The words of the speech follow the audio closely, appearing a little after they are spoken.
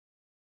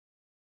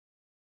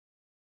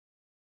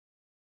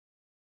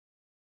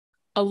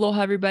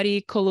Aloha, everybody.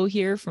 Kolo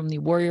here from the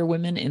Warrior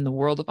Women in the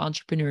World of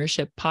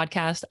Entrepreneurship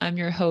podcast. I'm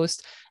your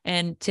host,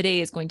 and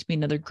today is going to be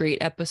another great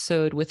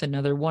episode with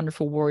another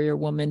wonderful warrior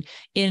woman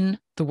in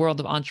the world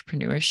of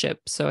entrepreneurship.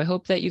 So I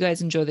hope that you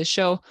guys enjoy the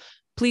show.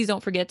 Please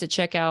don't forget to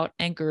check out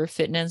Anchor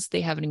Fitness.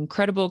 They have an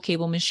incredible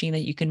cable machine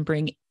that you can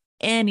bring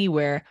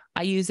anywhere.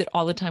 I use it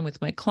all the time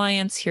with my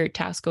clients here at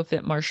Tasco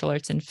Fit Martial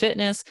Arts and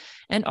Fitness,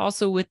 and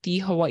also with the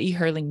Hawaii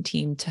hurling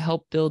team to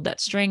help build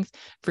that strength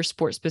for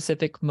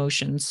sport-specific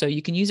motions. So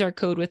you can use our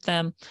code with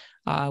them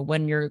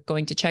when you're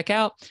going to check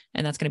out,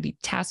 and that's going to be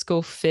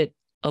Tasco Fit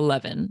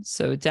 11.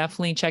 So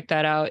definitely check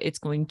that out. It's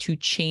going to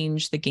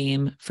change the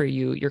game for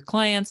you, your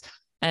clients,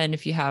 and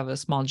if you have a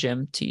small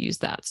gym, to use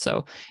that.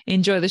 So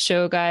enjoy the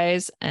show,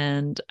 guys,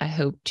 and I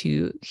hope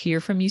to hear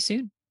from you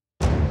soon.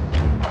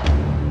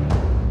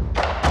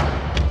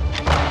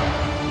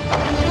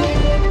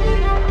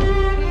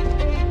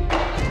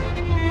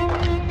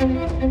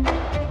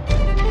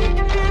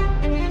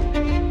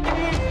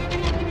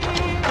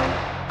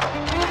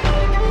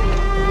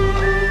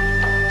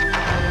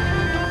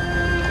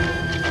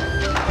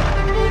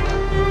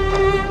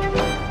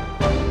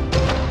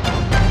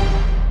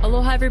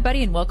 Aloha,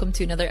 everybody, and welcome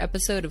to another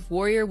episode of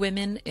Warrior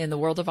Women in the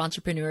World of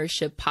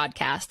Entrepreneurship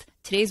podcast.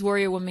 Today's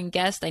Warrior Woman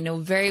guest I know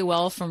very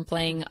well from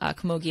playing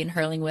camogie and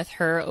hurling with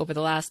her over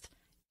the last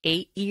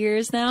 8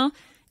 years now.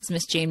 It's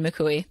Miss Jane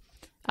McCooey.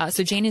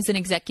 So Jane is an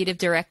Executive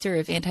Director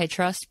of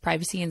Antitrust,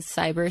 Privacy, and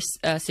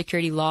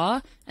Cybersecurity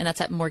Law, and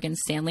that's at Morgan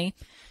Stanley.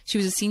 She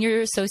was a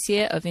Senior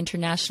Associate of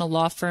International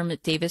Law Firm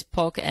at Davis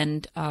Polk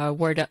and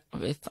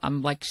if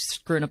I'm like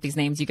screwing up these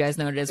names, you guys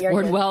know what it is,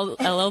 Wardwell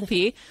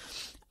LLP.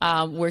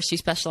 Where she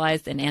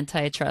specialized in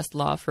antitrust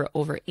law for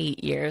over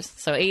 8 years.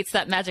 So 8's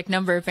that magic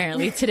number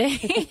apparently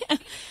today.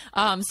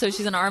 So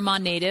she's an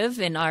Armagh native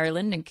in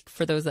Ireland, and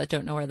for those that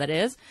don't know where that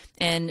is.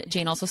 And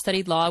Jane also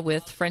studied law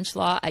with French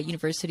law at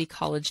University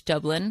College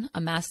Dublin,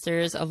 a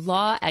master's of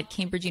law at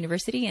Cambridge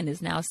University, and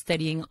is now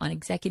studying on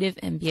Executive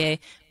MBA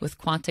with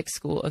Quantic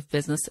School of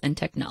Business and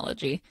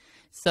Technology.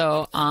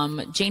 So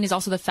Jane is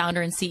also the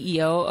founder and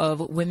CEO of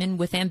Women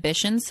with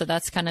Ambitions. So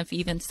that's kind of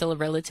even still a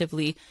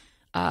relatively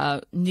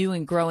new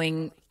and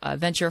growing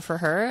venture for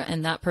her,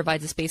 and that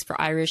provides a space for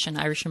Irish and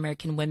Irish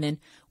American women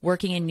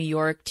working in New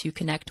York to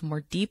connect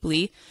more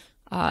deeply,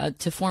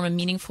 to form a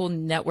meaningful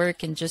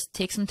network and just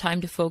take some time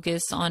to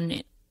focus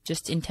on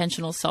just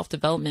intentional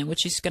self-development, which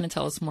she's going to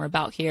tell us more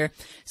about here.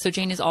 So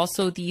Jane is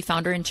also the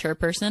founder and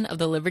chairperson of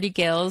the Liberty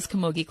Gales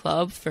Camogie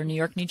Club for New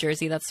York, New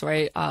Jersey. That's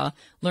where I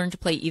learned to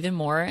play even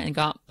more and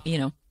got,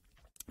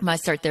 my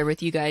start there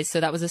with you guys.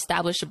 So that was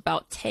established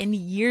about 10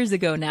 years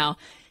ago now.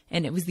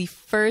 And it was the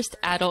first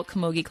adult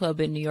camogie club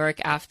in New York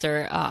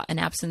after an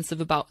absence of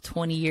about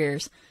 20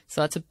 years.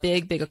 So that's a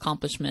big, big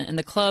accomplishment. And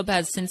the club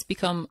has since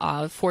become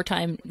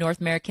 4-time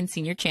North American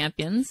senior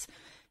champions.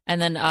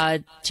 And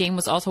then Jane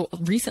was also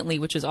recently,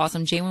 which was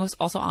awesome, Jane was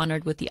also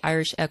honored with the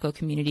Irish Echo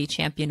Community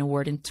Champion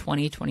Award in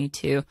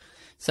 2022.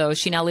 So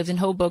she now lives in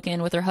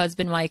Hoboken with her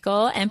husband,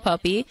 Michael, and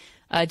puppy,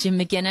 Jim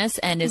McGinnis,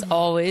 and is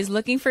always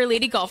looking for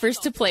lady golfers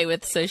to play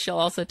with. So she'll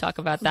also talk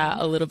about that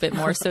a little bit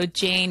more. So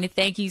Jane,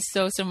 thank you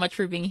so much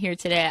for being here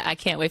today. I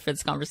can't wait for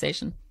this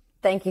conversation.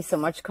 Thank you so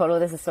much, Kolo.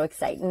 This is so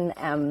exciting.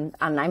 And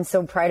I'm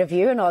so proud of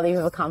you and all that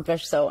you've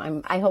accomplished. So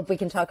I hope we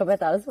can talk about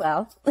that as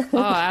well. Oh,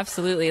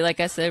 absolutely. Like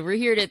I said, we're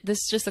here this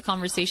is just a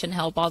conversation to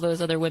help all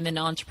those other women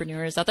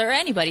entrepreneurs out there, or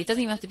anybody. It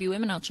doesn't even have to be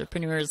women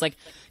entrepreneurs. Like,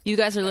 you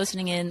guys are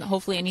listening in.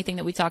 Hopefully anything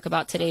that we talk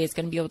about today is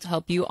going to be able to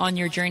help you on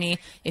your journey.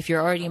 If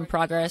you're already in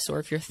progress or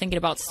if you're thinking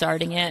about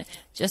starting it,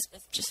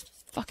 just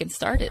fucking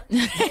start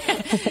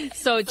it.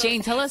 So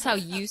Jane, tell us how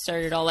you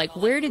started all. Like,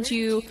 where did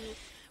your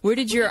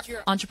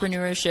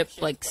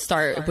entrepreneurship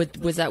start?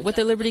 Was that with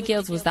the Liberty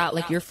Gales? Was that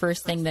like your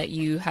first thing that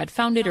you had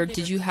founded, or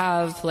did you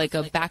have like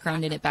a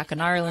background in it back in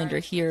Ireland or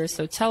here?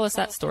 So tell us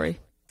that story.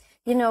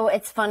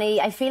 It's funny.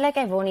 I feel like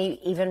I've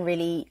only even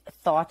really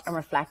thought and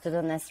reflected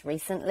on this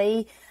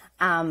recently.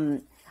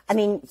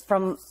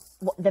 From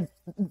the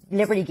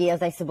Liberty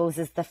Gales, I suppose,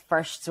 is the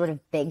first sort of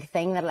big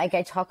thing that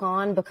I took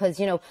on because,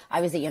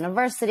 I was at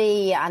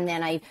university and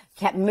then I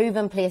kept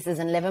moving places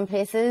and living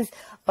places.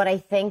 But I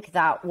think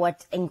that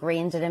what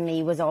ingrained it in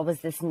me was always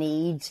this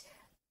need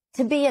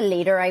to be a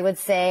leader, I would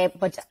say,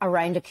 but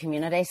around a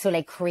community.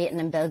 So creating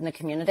and building a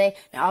community.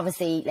 Now,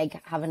 obviously,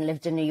 having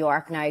lived in New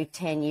York now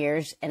 10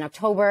 years in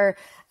October,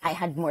 I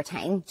had more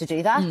time to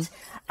do that.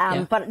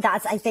 But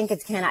I think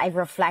it's I've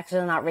reflected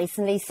on that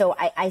recently. So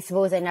I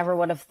suppose I never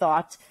would have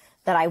thought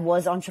that I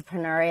was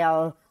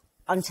entrepreneurial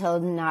until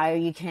now.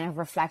 You kind of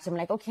reflect. I'm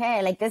like,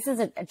 okay, this is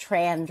a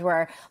trend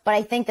but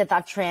I think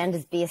that trend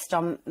is based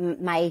on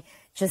my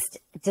just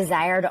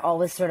desire to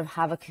always sort of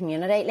have a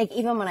community.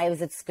 Even when I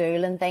was at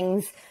school and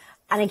things.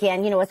 And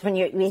again, it's when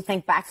you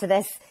think back to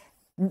this,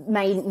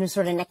 my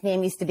sort of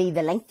nickname used to be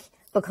the Link,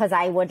 because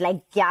I would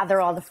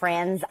gather all the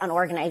friends and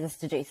organize us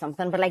to do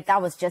something. But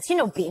that was just,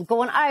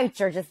 going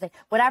out or just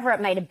whatever it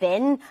might have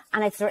been.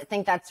 And I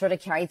think that sort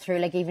of carried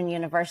through, even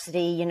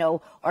university,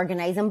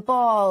 organizing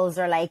balls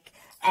or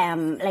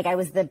like I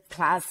was the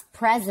class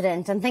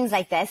president and things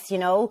like this, you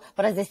know.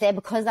 But as I say,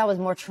 because I was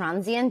more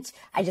transient,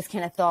 I just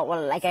kind of thought,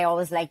 well, like I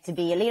always like to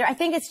be a leader. I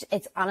think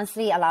it's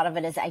honestly, a lot of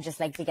it is I just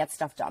like to get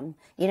stuff done.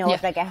 You know,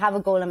 if like I have a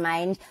goal in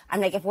mind,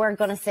 I'm like, if we're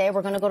going to say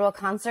we're going to go to a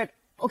concert,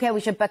 okay,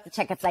 we should book the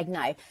tickets like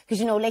now. Because,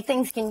 you know, like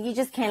things you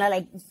just kind of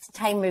like,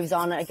 time moves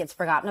on and it gets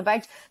forgotten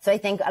about. So I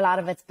think a lot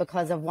of it's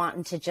because of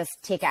wanting to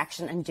just take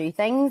action and do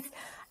things.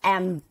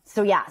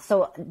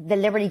 So the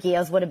Liberty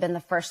Gales would have been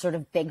the first sort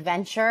of big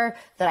venture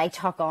that I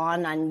took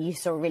on, and you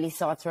really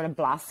saw it sort of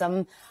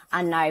blossom.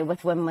 And now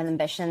with Women with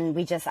Ambition,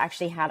 we just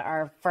actually had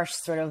our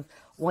first sort of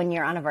 1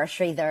 year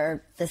anniversary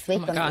there this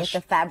week on the 8th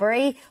of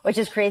February, which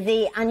is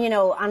crazy. And, you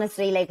know,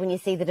 honestly, like when you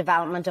see the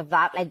development of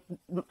that, like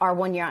our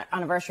 1 year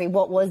anniversary,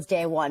 what was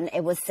day one?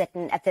 It was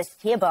sitting at this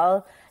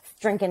table,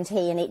 drinking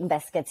tea and eating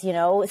biscuits, you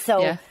know?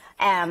 So,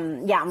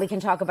 and we can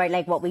talk about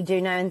like what we do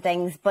now and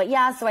things. But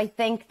yeah, so I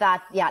think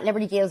that,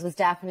 Liberty Gales was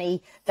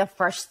definitely the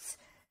first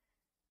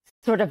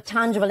sort of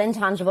tangible,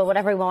 intangible,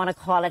 whatever you want to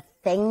call it,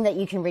 thing that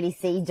you can really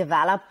see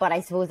develop. But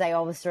I suppose I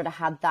always sort of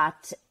had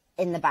that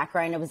in the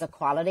background. It was a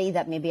quality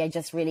that maybe I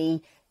just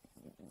really,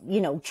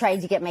 you know,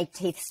 tried to get my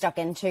teeth stuck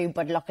into.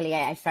 But luckily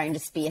I found a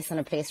space and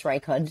a place where I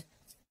could.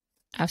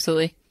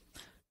 Absolutely.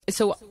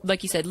 So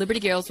like you said,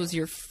 Liberty Gales was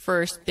your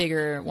first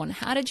bigger one.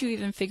 How did you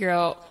even figure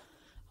out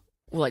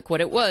like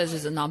what it was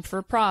as a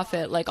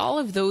non-for-profit, like all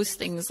of those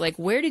things? Like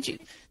where did you,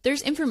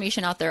 there's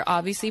information out there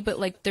obviously, but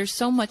like there's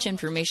so much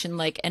information,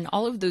 like, and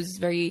all of those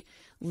very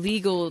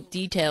legal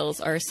details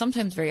are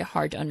sometimes very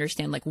hard to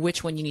understand, like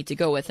which one you need to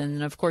go with. And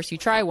then of course you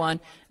try one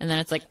and then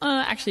it's like,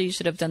 actually you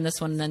should have done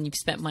this one. And then you've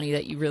spent money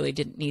that you really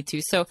didn't need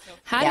to. So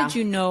how did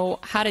you know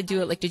how to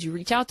do it? Like, did you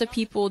reach out to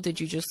people?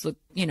 Did you just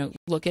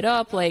look it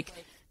up? Like,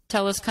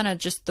 tell us kind of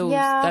just those,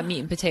 that meat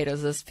and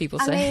potatoes, as people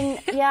say.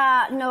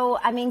 So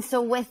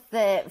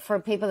for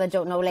people that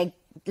don't know, like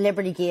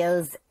Liberty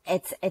Gales,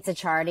 it's a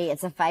charity.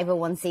 It's a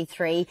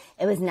 501c3.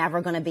 It was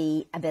never going to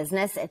be a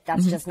business.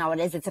 That's just not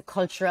what it is. It's a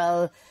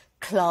cultural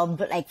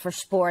club, like for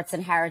sports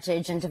and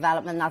heritage and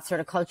development, that sort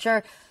of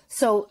culture.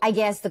 So I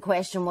guess the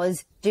question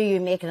was, do you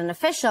make it an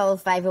official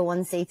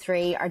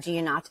 501c3 or do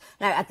you not?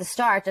 Now, at the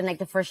start, and like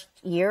the first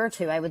year or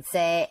two, I would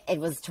say it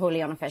was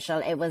totally unofficial.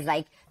 It was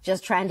like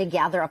just trying to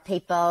gather up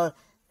people,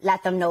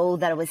 let them know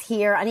that it was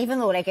here. And even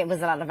though like it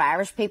was a lot of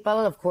Irish people,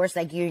 of course,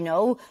 like, you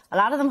know, a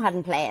lot of them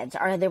hadn't played,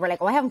 or they were like,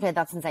 I haven't played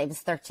that since I was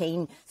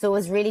 13. So it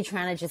was really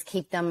trying to just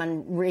keep them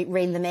and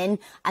reel them in.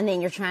 And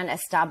then you're trying to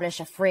establish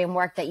a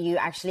framework that you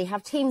actually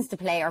have teams to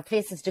play or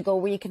places to go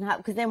where you can have,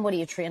 because then what are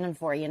you training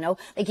for, you know?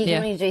 Like you can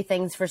only do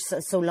things for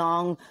so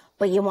long,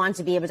 but you want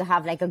to be able to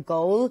have like a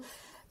goal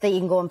that you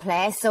can go and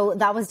play. So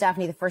that was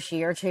definitely the first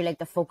year or two, like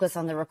the focus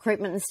on the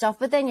recruitment and stuff.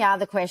 But then,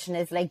 the question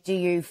is like, do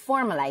you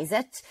formalize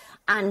it?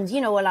 And, you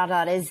know, a lot of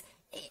that is,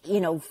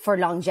 you know, for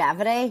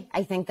longevity.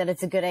 I think that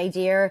it's a good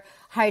idea.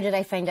 How did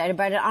I find out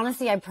about it?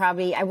 Honestly,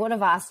 I would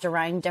have asked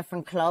around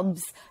different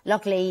clubs.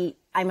 Luckily,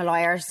 I'm a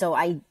lawyer, so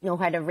I know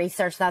how to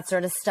research that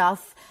sort of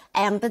stuff.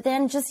 But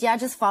then just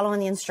following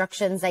the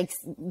instructions, like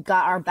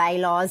got our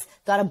bylaws,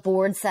 got a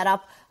board set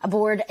up. A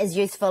board is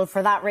useful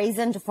for that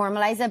reason, to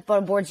formalise it, but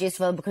a board's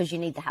useful because you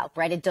need the help,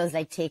 right? It does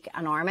like take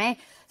an army.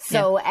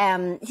 So,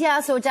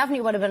 so it definitely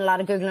would have been a lot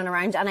of Googling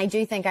around. And I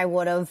do think I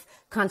would have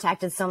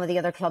contacted some of the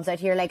other clubs out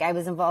here. Like I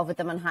was involved with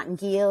the Manhattan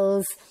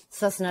Gales,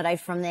 sussing it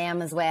out from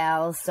them as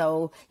well.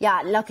 So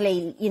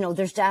luckily, you know,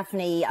 there's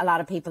definitely a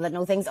lot of people that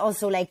know things.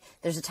 Also, like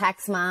there's a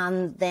tax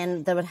man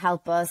then that would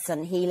help us,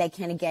 and he like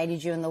kind of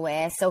guided you in the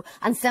way. So,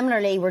 and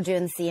similarly, we're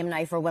doing the same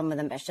now for Women with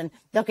Ambition.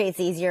 Luckily, it's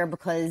easier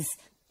because,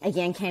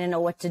 again, kind of know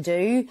what to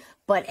do,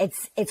 but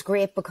it's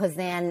great because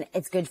then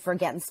it's good for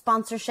getting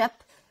sponsorship.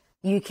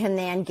 You can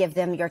then give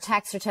them your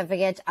tax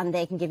certificate and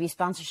they can give you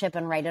sponsorship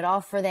and write it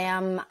off for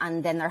them,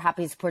 and then they're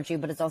happy to support you,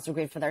 but it's also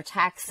great for their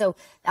tax. So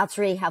that's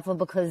really helpful,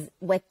 because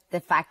with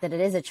the fact that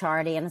it is a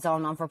charity and it's all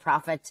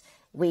non-for-profit,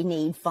 we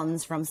need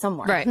funds from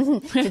somewhere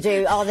to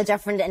do all the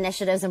different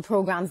initiatives and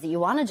programs that you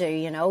want to do.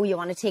 You know, you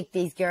want to take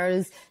these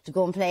girls to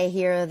go and play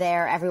here,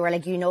 there, everywhere.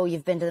 Like, you know,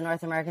 you've been to the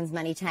North Americans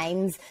many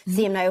times.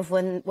 Same now with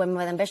Women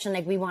with Ambition.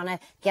 Like, we want to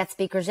get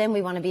speakers in.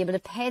 We want to be able to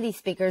pay these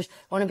speakers.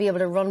 We want to be able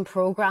to run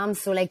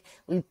programs. So, like,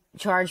 we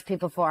charge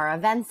people for our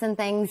events and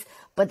things.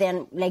 But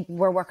then, like,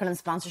 we're working on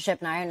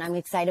sponsorship now, and I'm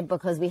excited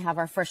because we have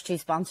our first 2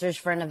 sponsors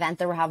for an event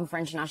that we're having for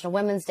International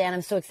Women's Day. And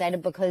I'm so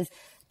excited because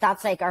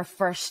that's like our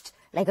first,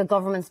 like, a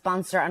government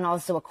sponsor and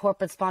also a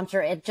corporate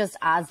sponsor. It just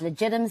adds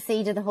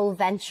legitimacy to the whole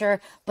venture.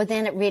 But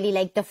then it really,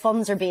 like, the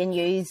funds are being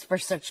used for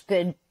such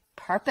good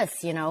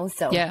purpose, you know?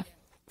 So, yeah.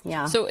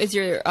 So is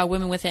your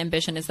Women with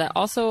Ambition, is that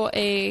also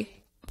a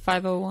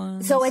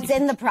 501? So it's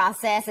in the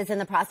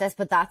process,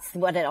 but that's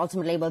what it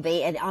ultimately will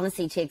be. It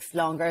honestly takes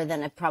longer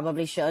than it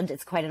probably should.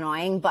 It's quite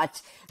annoying,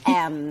 but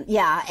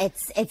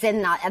it's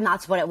in that, and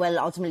that's what it will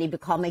ultimately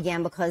become,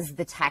 again, because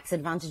the tax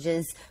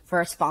advantages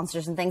for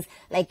sponsors and things,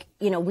 like,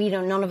 you know,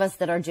 none of us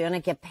that are doing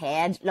it get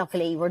paid.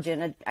 Luckily, we're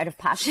doing it out of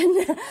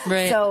passion.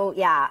 Right. So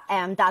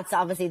that's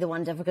obviously the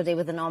one difficulty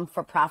with the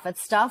non-for-profit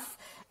stuff.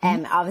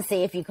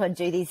 Obviously, if you could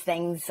do these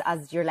things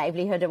as your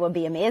livelihood, it would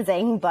be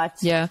amazing. But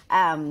yeah,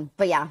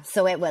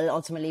 so it will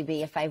ultimately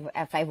be a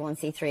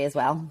 501c3 as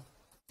well.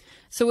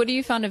 So what do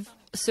you find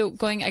so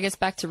going, I guess,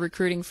 back to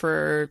recruiting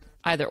for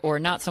either, or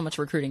not so much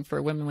recruiting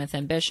for women with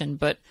ambition,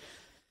 but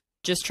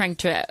just trying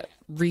to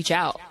reach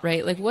out,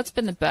 right? Like, what's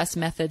been the best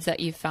methods that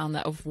you've found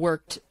that have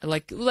worked?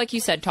 Like you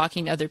said,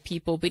 talking to other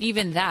people, but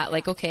even that,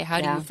 like, okay,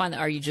 how do you find that?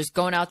 Are you just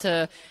going out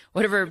to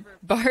whatever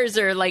bars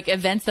or like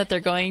events that they're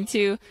going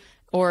to?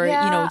 Or,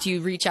 do you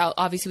reach out?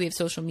 Obviously, we have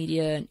social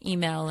media and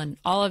email and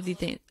all of these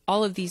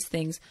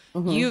things.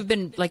 Mm-hmm. You've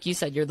been, like you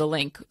said, you're the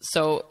link.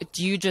 So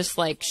do you just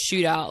like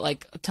shoot out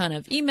like a ton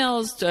of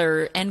emails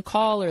or end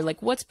call, or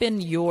like what's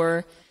been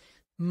your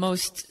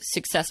most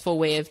successful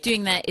way of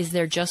doing that? Is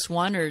there just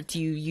one, or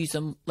do you use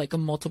a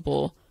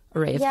multiple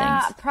array of things?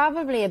 Yeah,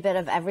 probably a bit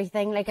of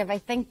everything. Like if I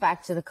think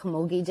back to the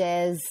Camogie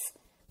days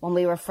when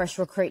we were first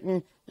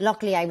recruiting,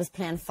 luckily I was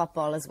playing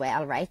football as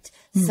well, right?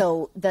 Mm.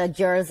 So the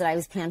girls that I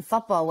was playing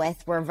football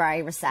with were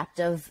very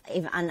receptive,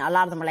 and a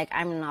lot of them were like,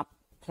 I'm not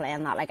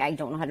playing that, like I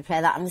don't know how to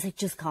play that. And I was like,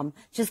 just come.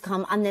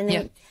 And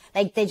then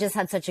they just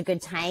had such a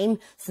good time.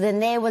 So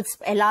then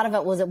a lot of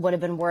it would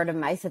have been word of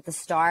mouth at the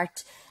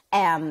start.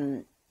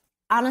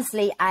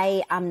 Honestly,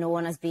 I am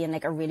known as being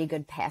like a really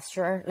good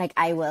pesterer. Like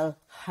I will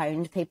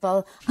hound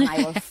people and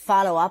I will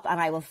follow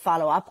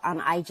up and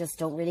I just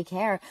don't really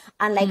care.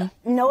 And like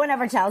no one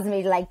ever tells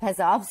me to like piss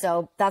off,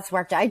 so that's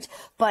worked out.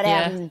 But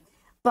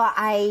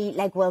I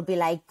like will be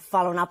like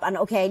following up and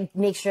okay,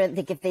 make sure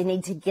that if they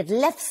need to get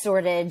lifts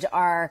sorted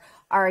or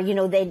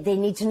they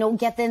need to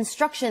get the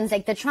instructions,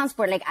 like the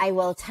transport, like I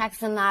will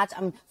text them that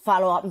and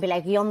follow up and be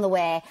like, you're on the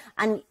way.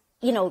 And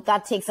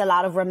that takes a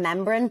lot of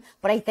remembering,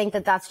 but I think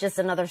that that's just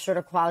another sort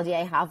of quality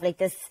I have, like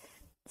this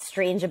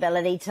strange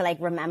ability to like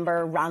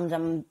remember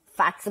random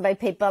facts about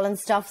people and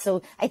stuff.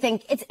 So I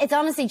think it's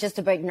honestly just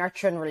about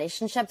nurturing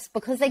relationships,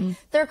 because like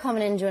they're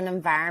coming into an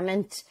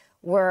environment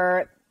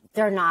where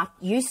they're not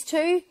used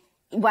to,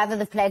 whether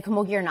they've played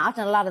camogie or not,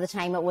 and a lot of the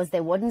time it was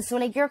they wouldn't. So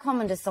like you're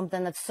coming to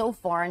something that's so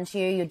foreign to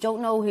you, you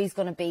don't know who's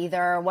going to be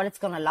there, what it's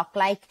going to look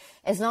like.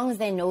 As long as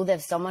they know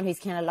there's someone who's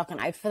kind of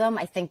looking out for them,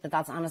 I think that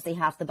that's honestly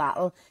half the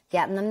battle,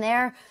 getting them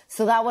there.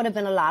 So that would have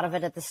been a lot of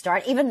it at the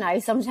start. Even now,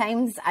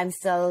 sometimes I'm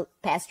still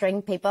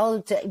pestering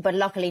people, but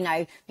luckily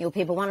now,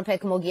 people want to play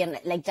camogie and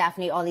like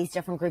definitely all these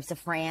different groups of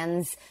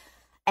friends.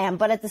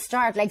 But at the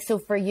start, like, so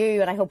for you,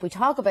 and I hope we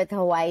talk about the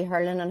Hawaii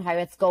hurling and how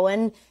it's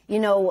going,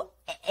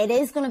 it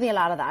is going to be a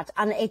lot of that.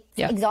 And it's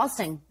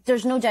exhausting.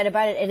 There's no doubt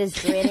about it. It is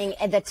draining.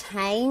 The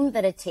time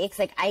that it takes,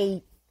 like,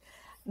 I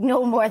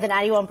know more than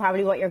anyone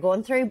probably what you're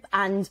going through.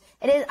 And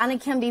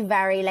it can be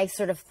very, like,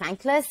 sort of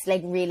thankless,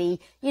 like, really,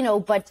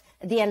 but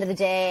at the end of the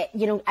day,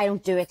 I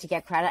don't do it to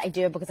get credit. I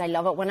do it because I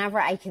love it.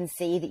 Whenever I can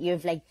see that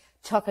you've, like,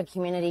 took a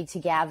community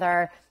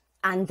together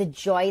and the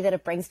joy that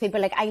it brings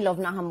people, like, I love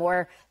nothing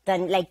more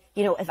than, like,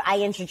 if I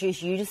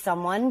introduce you to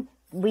someone,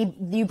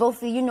 you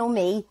both,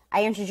 me,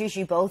 I introduce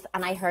you both,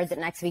 and I heard that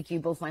next week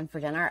you both went for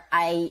dinner.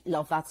 I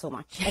love that so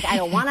much. Like, I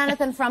don't want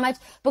anything from it,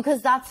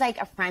 because that's like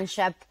a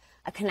friendship,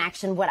 a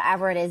connection,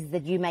 whatever it is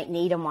that you might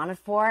need and want it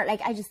for.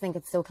 Like, I just think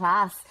it's so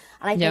class.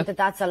 And I think that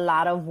that's a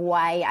lot of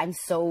why I'm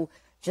so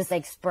just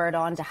like spurred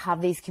on to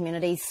have these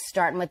communities,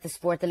 starting with the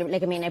sport.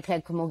 Like, I mean, I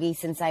played camogie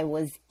since I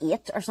was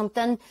 8 or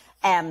something.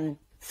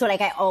 So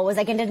like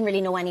I didn't really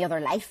know any other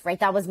life, right?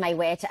 That was my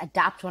way to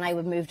adapt when I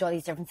would move to all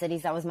these different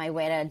cities. That was my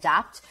way to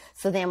adapt.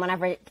 So then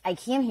whenever I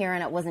came here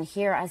and it wasn't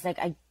here, I was like,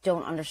 I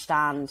don't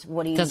understand.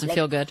 What do you... Doesn't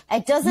feel good.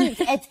 It doesn't,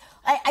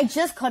 I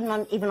just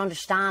couldn't even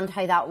understand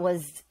how that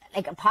was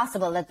like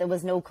possible, that there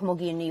was no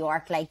camogie in New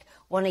York, like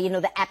one of,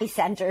 the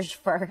epicenters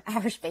for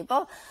Irish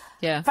people.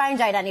 Yeah. Found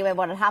out anyway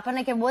what had happened.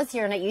 Like, it was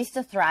here and it used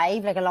to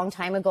thrive like a long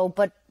time ago.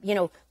 But,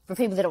 for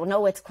people that don't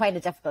know, it's quite a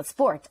difficult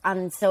sport.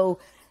 And so,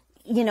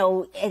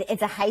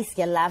 it's a high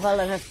skill level,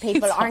 and if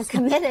people aren't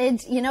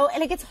committed,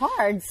 like, it's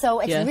hard. So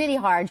it's really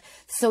hard.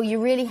 So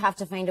you really have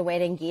to find a way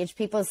to engage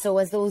people. So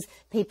as those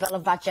people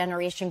of that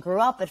generation grew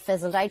up, it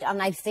fizzled out.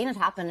 And I've seen it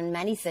happen in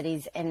many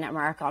cities in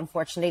America,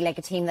 unfortunately. Like,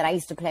 a team that I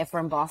used to play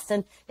for in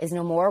Boston is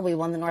no more. We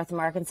won the North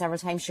American several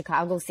times.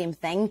 Chicago, same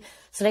thing.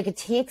 So like, it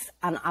takes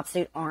an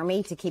absolute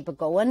army to keep it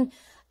going.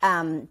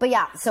 But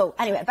yeah, so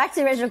anyway, back to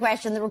the original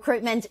question, the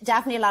recruitment,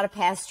 definitely a lot of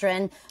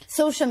pestering.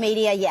 Social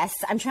media, yes.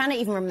 I'm trying to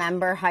even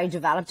remember how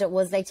developed it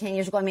was like 10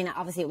 years ago. I mean,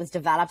 obviously it was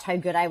developed. How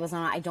good I was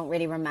on it, I don't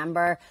really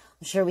remember.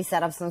 I'm sure we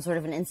set up some sort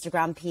of an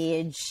Instagram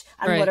page,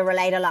 and would have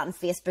relied a lot on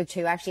Facebook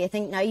too, actually. I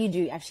think now you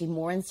do actually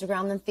more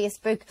Instagram than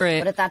Facebook.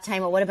 Right. But at that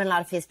time, it would have been a lot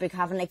of Facebook,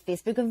 having like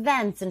Facebook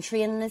events and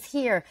training is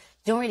here.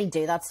 Don't really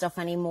do that stuff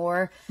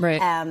anymore.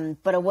 Right.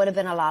 But it would have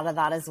been a lot of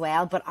that as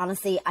well. But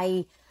honestly,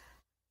 I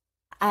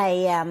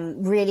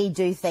really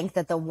do think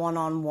that the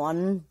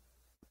one-on-one,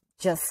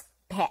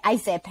 I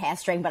say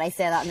pestering, but I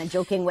say that in a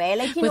joking way.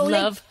 Like, with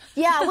love.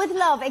 Yeah, with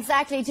love,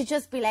 exactly. To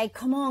just be like,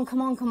 come on.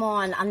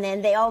 And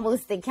then they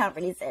can't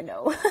really say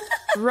no.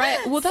 Right.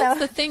 Well,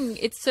 that's the thing.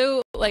 It's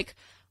so, like,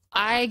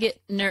 I get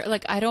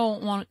like, I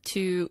don't want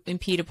to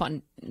impede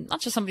upon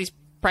not just somebody's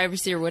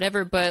privacy or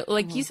whatever, but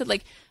like you said,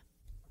 like,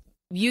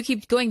 you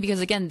keep going because,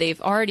 again, they've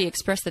already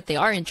expressed that they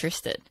are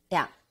interested.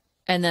 Yeah.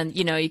 And then,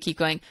 you know, you keep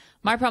going.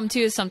 My problem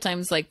too is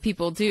sometimes like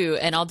people do,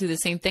 and I'll do the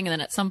same thing. And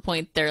then at some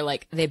point they're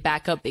like, they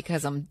back up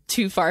because I'm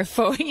too far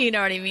forward. You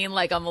know what I mean?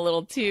 Like I'm a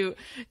little too,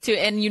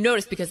 and you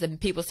notice because then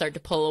people start to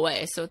pull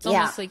away. So it's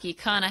almost like you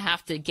kind of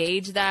have to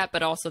gauge that,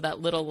 but also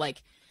that little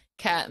like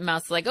cat and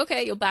mouse, like,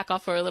 okay, you'll back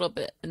off for a little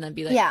bit and then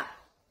be like,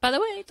 by the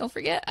way, don't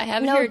forget, I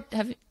have it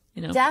here.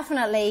 You know?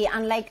 Definitely.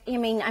 And like, I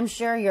mean, I'm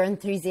sure your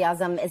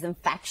enthusiasm is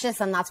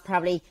infectious, and that's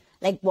probably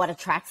like what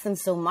attracts them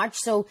so much.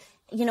 So,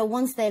 you know,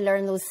 once they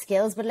learn those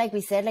skills, but like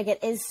we said, like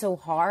it is so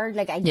hard,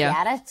 like I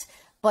get it.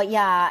 But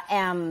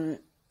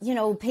you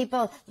know,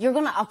 people, you're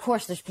going to, of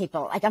course there's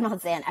people, like I'm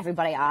not saying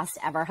everybody asked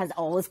ever has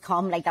always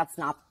come, like that's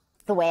not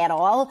the way at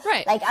all.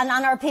 Right. Like, and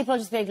our people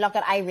just be like, look,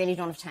 I really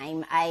don't have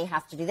time. I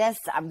have to do this.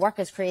 Work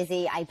is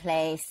crazy. I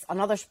play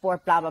another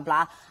sport, blah, blah,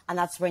 blah. And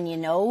that's when you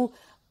know.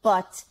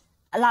 But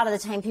a lot of the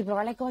time people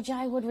are like, oh, yeah,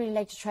 I would really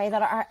like to try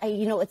that. Or,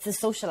 you know, it's the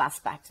social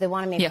aspect. They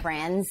want to make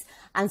friends.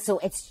 And so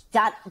it's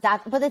that,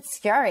 but it's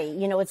scary.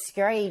 You know, it's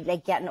scary,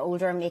 like getting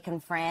older and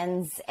making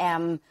friends.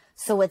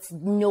 So it's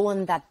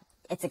knowing that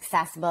it's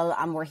accessible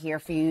and we're here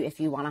for you if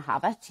you want to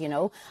have it, you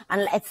know.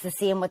 And it's the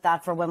same with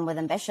that for Women with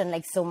Ambition.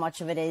 Like so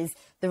much of it is,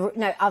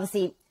 now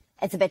obviously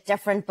it's a bit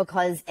different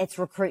because it's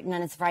recruiting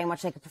and it's very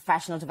much like a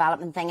professional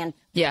development thing. And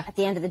at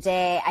the end of the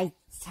day, I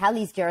tell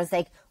these girls,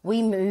 like,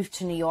 we moved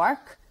to New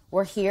York.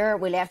 We're here.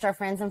 We left our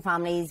friends and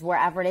families,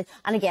 wherever it is.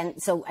 And again,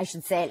 so I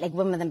should say, like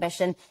Women with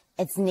Ambition,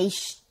 it's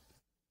niche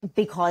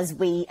because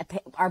we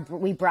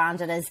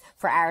brand it as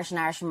for Irish and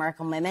Irish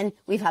American women.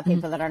 We've had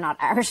people that are not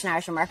Irish and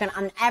Irish American,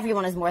 and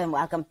everyone is more than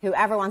welcome.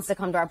 Whoever wants to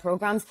come to our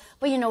programs.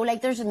 But you know,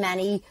 like there's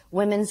many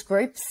women's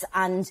groups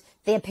and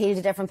they appeal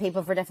to different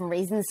people for different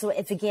reasons. So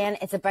it's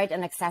about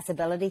an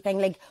accessibility thing.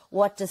 Like,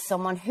 what does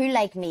someone who,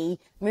 like me,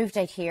 moved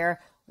out here,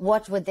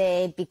 what would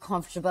they be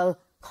comfortable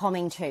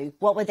coming to?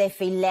 What would they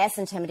feel less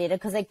intimidated?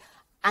 Because like,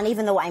 and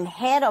even though I'm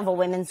head of a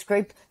women's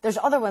group, there's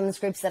other women's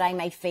groups that I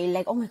might feel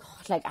like, oh my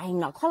God, like I'm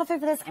not qualified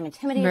for this. I'm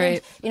intimidated.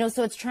 Right. You know,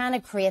 so it's trying to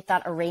create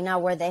that arena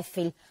where they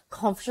feel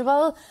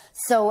comfortable.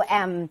 So,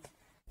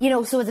 you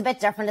know, so it's a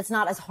bit different. It's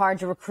not as hard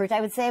to recruit,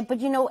 I would say.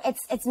 But, you know,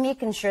 it's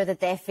making sure that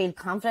they feel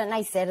confident. And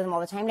I say to them all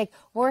the time, like,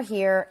 we're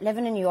here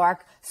living in New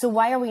York. So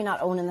why are we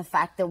not owning the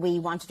fact that we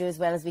want to do as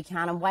well as we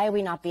can? And why are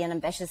we not being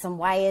ambitious? And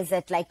why is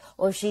it like,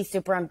 oh, she's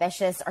super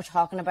ambitious or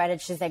talking about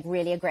it, she's like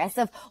really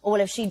aggressive. Oh,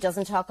 well, if she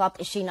doesn't talk up,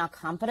 is she not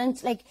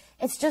competent? Like,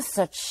 it's just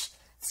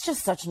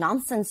such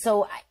nonsense.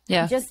 So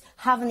just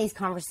having these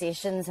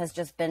conversations has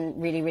just been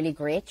really, really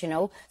great, you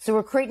know. So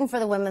recruiting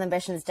for the Women with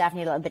Ambition is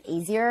definitely a little bit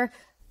easier,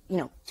 you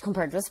know,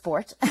 compared to a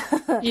sport.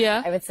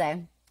 I would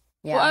say.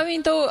 Yeah. Well, I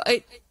mean, though,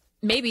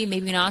 maybe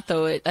not,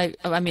 though.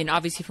 I mean,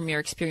 obviously from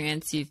your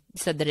experience, you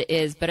said that it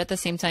is, but at the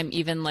same time,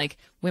 even like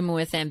Women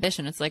with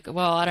Ambition, it's like,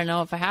 well, I don't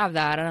know if I have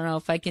that. I don't know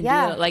if I can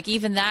do it. Like,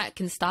 even that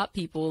can stop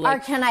people. Like,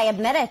 or can I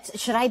admit it?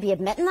 Should I be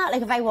admitting that?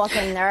 Like, if I walk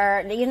in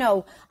there, you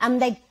know, I'm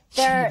like,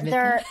 they're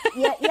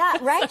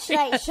right. Should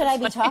I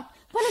be talking?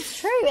 But it's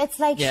true. It's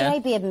like, should I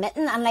be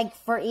admitting? And like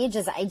for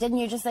ages, I didn't.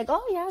 You're just like,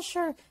 oh yeah,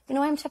 sure. You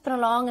know, I'm tipping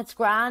along. It's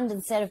grand.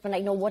 Instead of being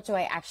like, no, what do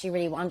I actually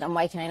really want? And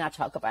why can I not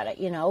talk about it?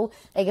 You know,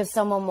 like if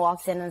someone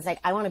walks in and is like,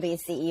 I want to be a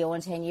CEO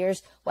in 10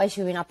 years. Why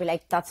should we not be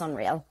like, that's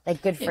unreal?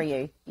 Like, good for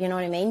you. You know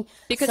what I mean?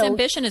 Because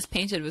ambition is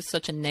painted with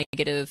such a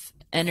negative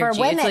energy. For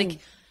women. It's like,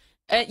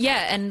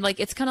 and like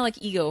it's kind of like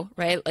ego,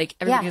 right? Like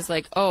everybody's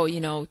like, oh,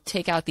 you know,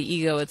 take out the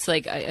ego. It's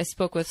like I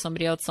spoke with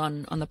somebody else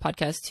on the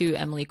podcast too,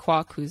 Emily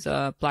Kwok, who's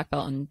a black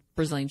belt in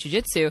Brazilian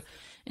Jiu-Jitsu,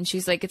 and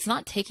she's like, it's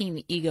not taking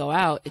the ego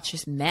out, it's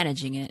just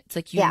managing it. It's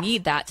like you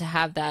need that to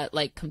have that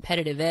like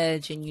competitive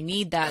edge, and you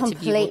need that to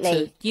be able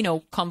to, you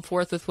know, come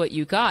forth with what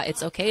you got.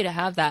 It's okay to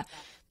have that,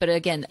 but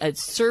again, a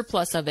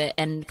surplus of it,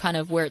 and kind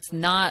of where it's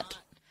not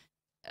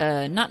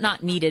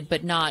needed,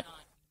 but not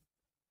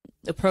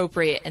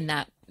appropriate in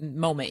that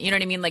moment. You know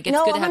what I mean? Like, it's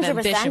good to have 100%.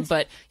 Ambition,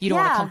 but you don't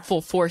want to come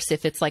full force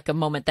if it's like a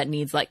moment that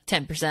needs like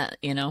 10%,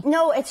 you know?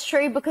 No, it's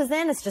true, because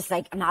then it's just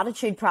like an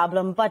attitude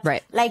problem. But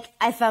like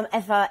if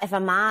a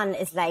man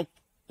is like,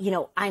 you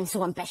know, I'm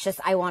so ambitious,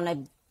 I want to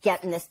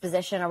get in this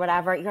position or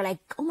whatever, you're like,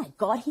 oh my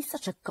God, he's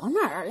such a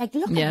gunner. Like,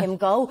 look at him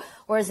go.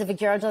 Whereas if a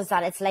girl does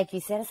that, it's like you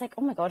said, it's like,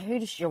 oh my God, who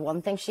does she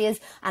one think she is?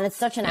 And it's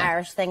such an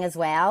Irish thing as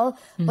well.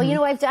 But you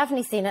know, I've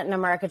definitely seen it in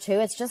America too.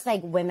 It's just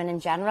like women in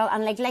general.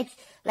 And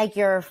like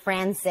your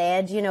friend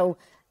said, you know,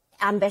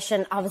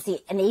 ambition, obviously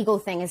an ego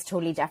thing is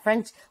totally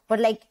different. But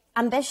like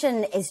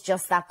ambition is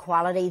just that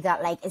quality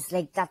that like is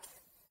like that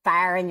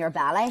fire in your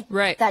belly.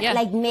 Right. That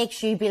like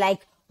makes you be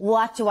like,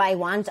 what do I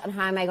want and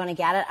how am I going to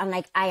get it? And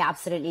like, I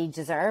absolutely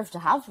deserve to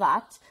have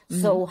that.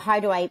 So how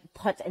do I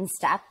put in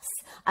steps?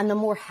 And the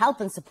more help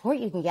and support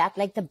you can get,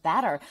 like the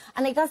better.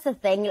 And like, that's the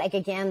thing, like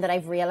again, that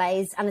I've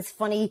realized. And it's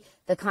funny,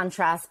 the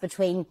contrast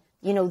between,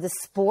 you know, the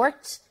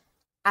sport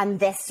and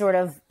this sort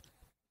of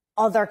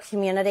other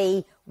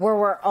community where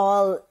we're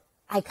all,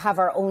 like, have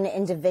our own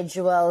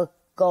individual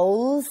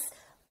goals.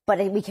 but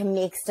we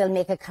can still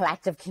make a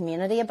collective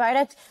community about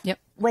it. Yep.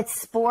 With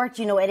sport,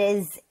 you know, it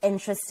is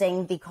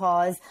interesting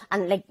because,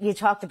 and like you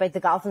talked about the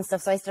golf and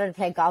stuff. So I started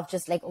playing golf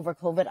just like over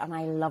COVID, and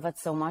I love it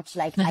so much.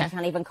 Like I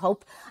can't even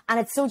cope. And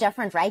it's so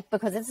different, right?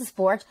 Because it's a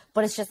sport,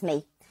 but it's just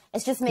me.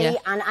 It's just me,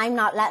 and I'm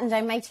not letting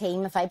down my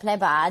team if I play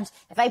bad.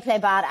 If I play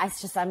bad,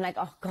 I'm like,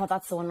 oh God,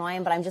 that's so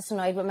annoying. But I'm just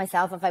annoyed with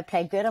myself. If I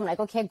play good, I'm like,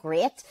 okay,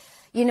 great.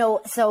 You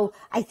know, so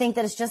I think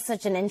that it's just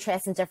such an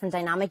interesting, different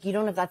dynamic. You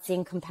don't have that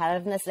same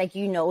competitiveness, like,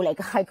 you know, like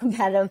how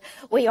competitive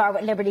we are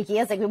with Liberty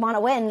Gaels. Like, we want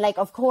to win, like,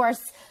 of course.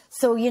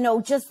 So, you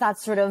know, just that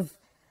sort of,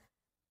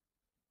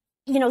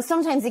 you know,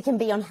 sometimes it can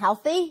be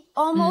unhealthy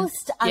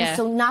almost. And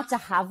so not to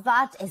have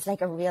that is like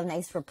a real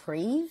nice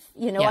reprieve,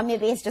 you know, and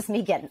maybe it's just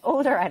me getting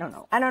older. I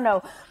don't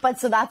know. But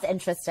so that's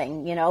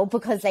interesting, you know,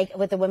 because like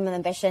with the Women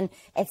Ambition,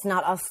 it's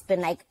not us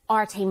being like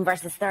our team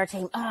versus their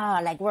team.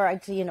 Like we're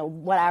out to, you know,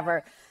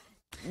 whatever,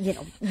 you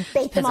know,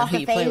 bait them off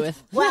the field.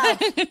 Well,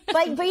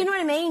 but you know what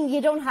I mean?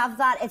 You don't have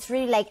that. It's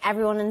really like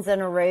everyone is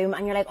in a room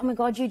and you're like, oh my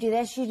God, you do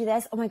this.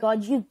 Oh my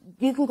God, you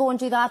can go and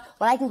do that.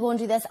 Well, I can go and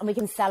do this, and we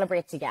can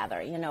celebrate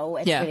together. You know,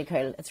 it's really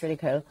cool. It's really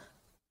cool.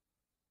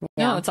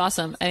 No, it's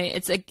awesome. I mean,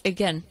 it's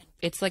again,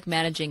 it's like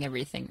managing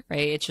everything,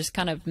 right? It's just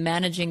kind of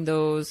managing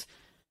those.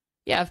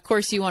 Yeah, of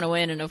course you want to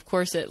win, and of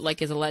course it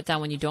like is a letdown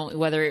when you don't.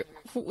 Whether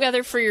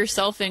for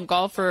yourself in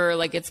golf or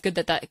like, it's good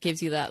that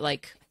gives you that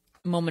like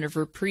moment of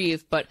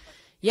reprieve, but.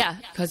 Yeah,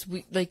 because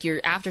we like you're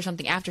after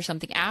something,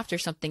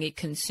 it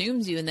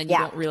consumes you, and then you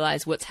don't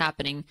realize what's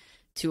happening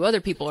to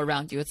other people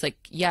around you. It's like,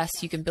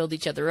 yes, you can build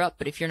each other up,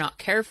 but if you're not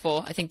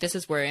careful, I think this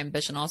is where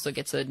ambition also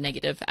gets a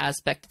negative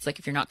aspect. It's like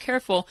if you're not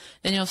careful,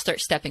 then you'll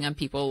start stepping on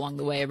people along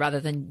the way rather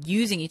than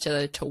using each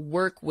other to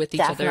work with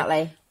each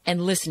other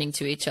and listening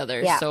to each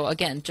other. Yeah. So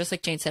again, just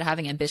like Jane said,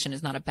 having ambition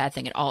is not a bad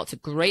thing at all. It's a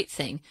great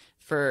thing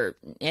for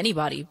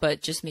anybody, but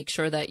just make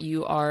sure that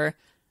you are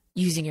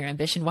using your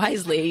ambition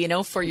wisely, you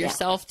know, for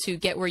yourself to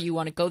get where you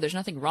want to go. There's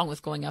nothing wrong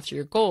with going after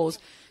your goals.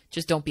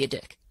 Just don't be a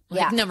dick.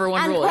 Like number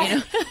one rule, you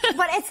know.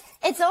 But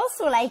it's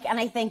also like, and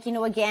I think, you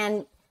know,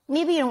 again,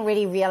 maybe you don't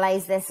really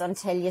realize this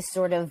until you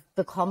sort of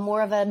become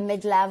more of a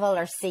mid-level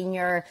or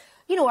senior,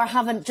 you know, or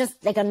having just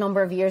like a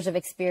number of years of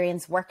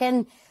experience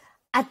working.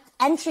 At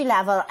entry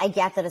level, I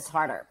get that it's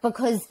harder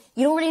because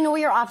you don't really know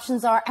what your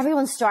options are.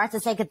 Everyone starts,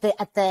 it's like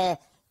at the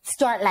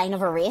start line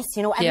of a race,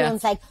 you know,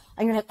 everyone's like,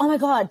 and you're like, oh my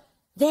God,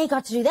 they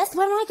got to do this.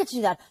 Why don't I get to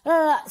do that?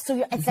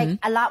 So it's like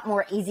a lot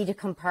more easy to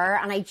compare.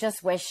 And I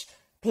just wish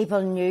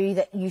people knew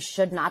that you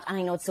should not. And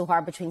I know it's so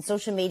hard between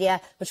social media,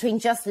 between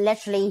just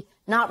literally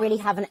not really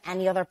having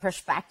any other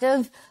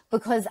perspective,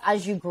 because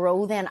as you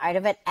grow then out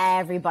of it,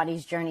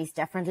 everybody's journey is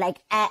different. Even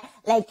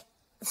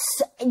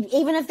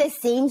if they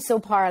seem so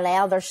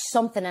parallel, there's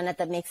something in it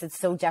that makes it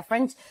so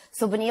different.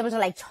 So being able to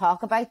like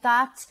talk about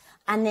that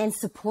and then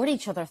support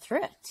each other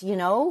through it, you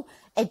know,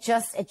 it's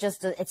just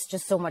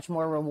so much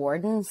more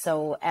rewarding.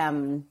 So,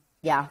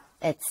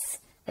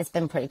 it's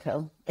been pretty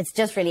cool. It's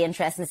just really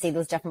interesting to see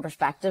those different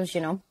perspectives,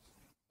 you know?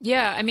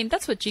 Yeah. I mean,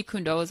 that's what Jeet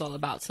Kune Do is all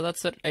about. So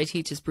that's what I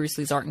teach is Bruce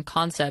Lee's art and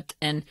concept.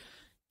 And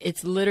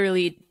it's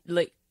literally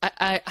like,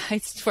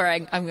 I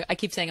swear I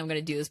keep saying I'm going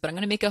to do this, but I'm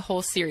going to make a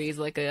whole series,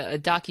 like a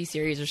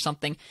docu-series or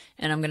something,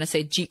 and I'm going to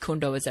say Jeet Kune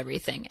Do is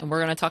everything. And we're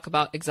going to talk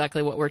about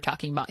exactly what we're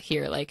talking about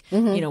here. Like,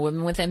 you know,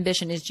 Women with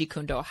Ambition is Jeet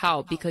Kune Do.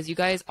 How? Because you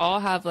guys all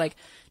have like,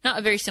 not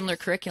a very similar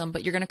curriculum,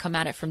 but you're going to come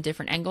at it from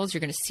different angles.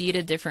 You're going to see it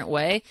a different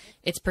way.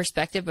 It's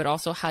perspective, but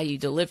also how you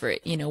deliver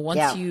it. You know,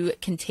 once you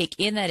can take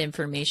in that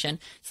information,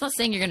 it's not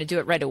saying you're going to do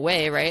it right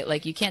away, right?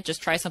 Like you can't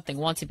just try something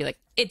once and be like,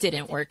 it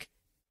didn't work.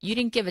 You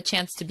didn't give a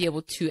chance to be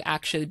able to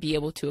actually be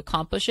able to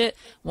accomplish it.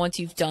 Once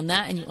you've done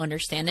that and you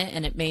understand it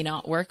and it may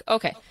not work,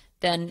 okay,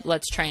 then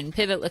let's try and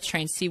pivot. Let's try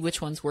and see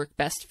which ones work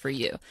best for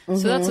you.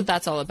 So that's what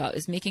that's all about,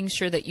 is making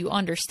sure that you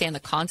understand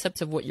the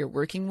concepts of what you're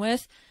working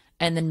with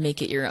and then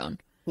make it your own.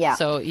 Yeah.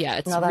 So yeah,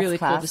 it's really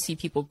cool to see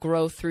people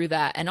grow through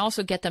that and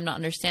also get them to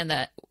understand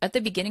that at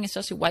the beginning,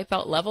 especially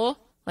wipeout level,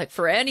 like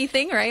for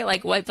anything, right?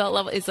 Like wipeout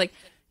level is like,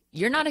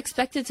 you're not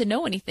expected to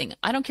know anything.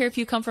 I don't care if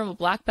you come from a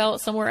black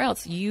belt somewhere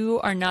else. You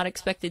are not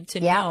expected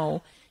to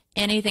know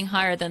anything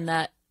higher than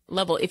that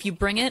level. If you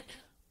bring it,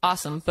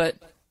 awesome. But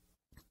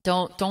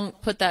don't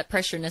put that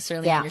pressure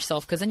necessarily on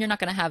yourself, because then you're not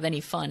going to have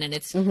any fun. And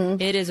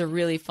it is a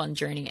really fun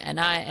journey. And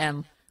I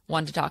am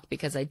one to talk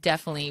because I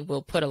definitely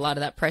will put a lot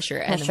of that pressure.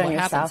 And then what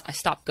happens? I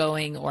stop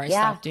going or I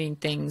stop doing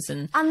things.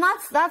 And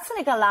that's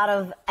like a lot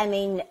of, I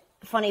mean,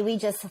 funny, we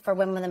just, for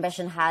Women with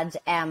Ambition, had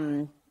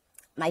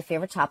my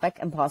favorite topic,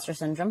 imposter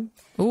syndrome.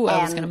 Ooh,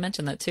 I was going to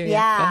mention that too.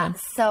 Yeah.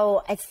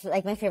 So it's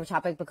like my favorite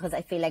topic because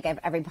I feel like I have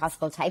every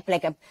possible type.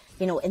 Like,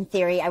 you know, in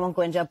theory, I won't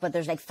go into it, but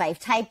there's like 5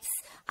 types,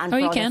 and for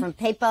all different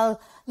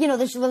people, you know,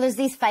 there's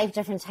these 5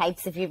 different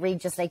types if you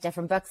read just like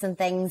different books and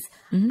things.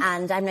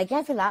 And I'm like, yeah,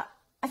 I feel that.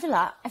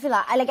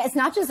 I like, it's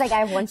not just like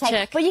I have one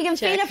type, but you can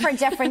feel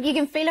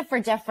it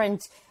for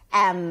different,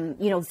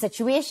 you know,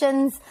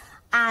 situations.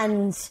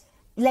 And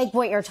like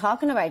what you're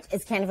talking about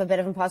is kind of a bit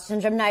of imposter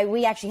syndrome. Now,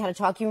 we actually had a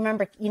talk. You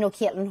remember,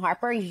 Caitlin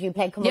Harper, you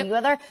played Camogie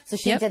with her. So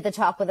she did the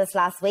talk with us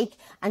last week,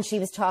 and she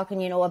was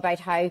talking, about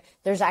how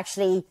there's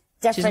actually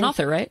different... She's an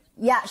author, right?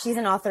 Yeah, she's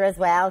an author as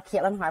well.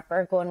 Caitlin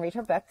Harper, go and read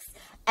her books.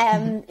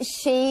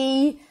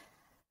 She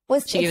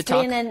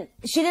explaining...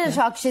 She did a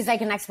talk. She's like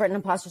an expert in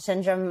imposter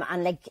syndrome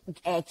and like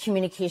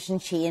communication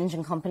change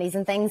in companies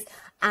and things,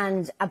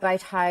 and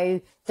about how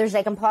there's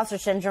like imposter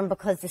syndrome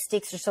because the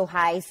stakes are so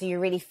high, so you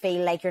really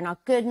feel like you're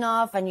not good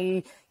enough,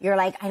 and you're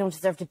like, I don't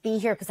deserve to be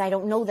here because I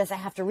don't know this. I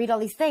have to read all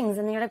these things,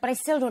 and then you're like, but I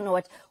still don't know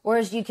it.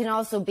 Whereas you can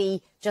also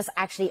be just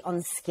actually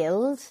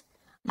unskilled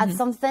at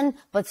something,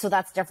 but so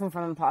that's different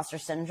from imposter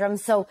syndrome.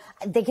 So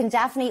they can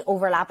definitely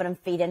overlap and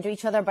feed into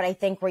each other, but I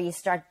think where you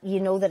start,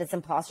 that it's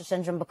imposter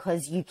syndrome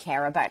because you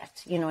care about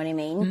it, you know what I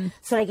mean?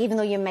 So like, even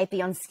though you might be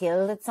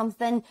unskilled at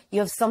something, you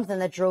have something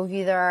that drove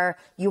you there,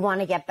 you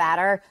want to get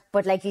better,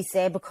 but like you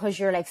say, because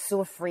you're like so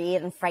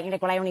afraid and frightened,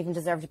 like, well, I don't even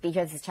deserve to be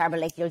here, this is terrible,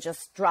 like you'll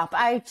just drop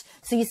out,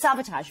 so you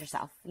sabotage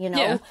yourself,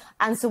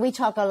 And so we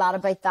talk a lot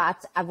about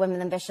that at Women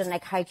Ambition,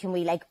 like how can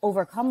we like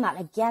overcome that,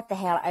 like get the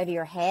hell out of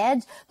your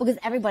head, because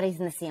everybody's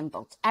in the same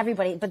boat,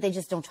 but they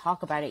just don't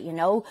talk about it, and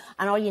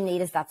all you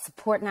need is that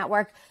support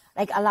network.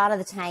 Like a lot of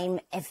the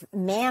time, if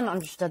men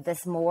understood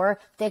this more,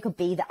 they could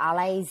be the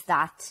allies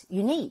that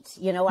you need,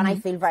 and I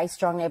feel very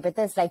strongly about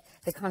this, like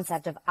the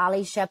concept of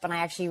allyship, and I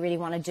actually really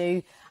want to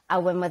do a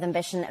Women with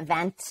Ambition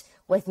event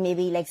with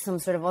maybe like some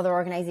sort of other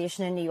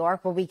organization in New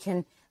York where we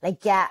can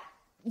like get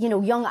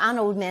young and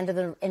old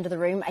men into the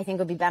room. I think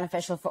would be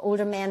beneficial for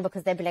older men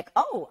because they'd be like,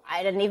 oh,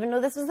 I didn't even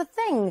know this was a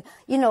thing,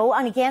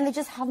 and again, they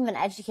just haven't been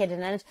educated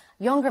in it.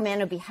 Younger men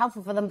would be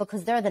helpful for them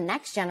because they're the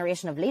next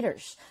generation of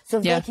leaders. So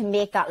if they can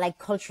make that like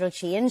cultural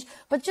change,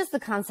 but just the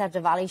concept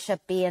of allyship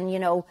being,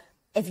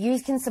 if you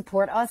can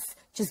support us,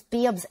 just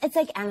be, it's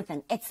like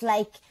anything. It's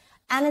like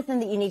anything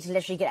that you need to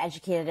literally get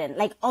educated in,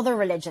 like other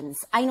religions.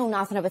 I know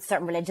nothing about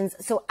certain religions,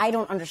 so I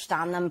don't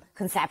understand them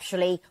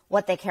conceptually,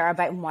 what they care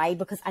about and why,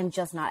 because I'm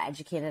just not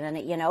educated in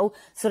it,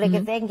 So like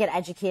if they can get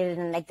educated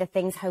in like the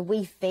things, how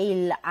we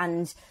feel,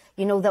 and,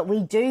 that we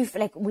do,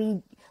 like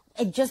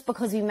just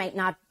because we might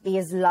not be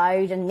as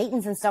loud in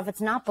meetings and stuff,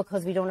 it's not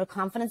because we don't have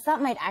confidence. That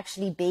might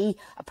actually be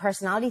a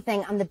personality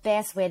thing. And the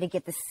best way to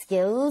get the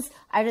skills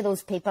out of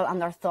those people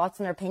and their thoughts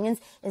and their opinions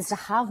is to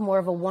have more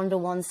of a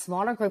one-to-one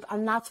smaller group.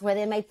 And that's where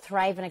they might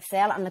thrive and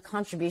excel, and the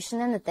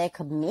contribution in that they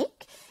could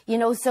make,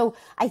 So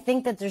I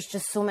think that there's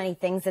just so many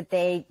things that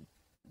they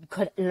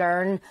could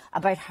learn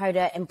about how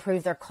to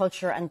improve their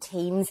culture and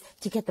teams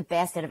to get the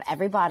best out of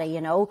everybody,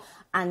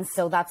 And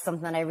so that's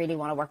something I really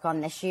want to work on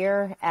this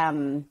year.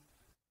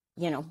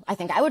 I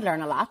think I would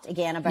learn a lot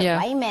again about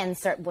why men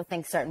would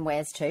think certain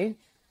ways too.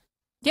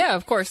 Yeah,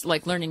 of course,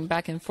 like learning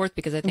back and forth,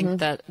 because I think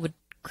that would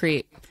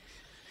create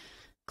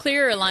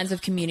clearer lines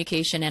of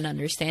communication and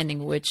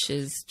understanding, which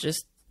is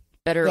just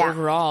better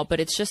overall. But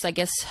it's just, I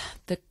guess,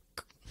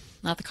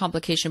 not the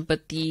complication,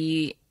 but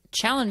the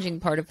challenging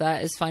part of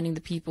that is finding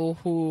the people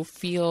who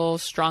feel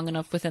strong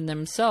enough within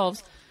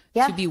themselves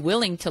to be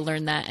willing to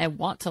learn that and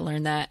want to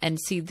learn that and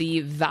see the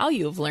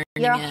value of learning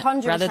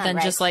it, rather than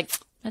just like,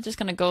 I'm just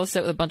going to go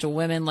sit with a bunch of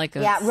women like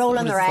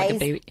rolling their eyes. Like a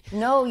baby.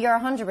 No, you're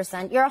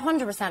 100%. You're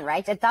 100%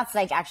 right. That's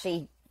like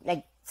actually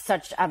like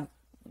such a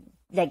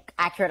like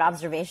accurate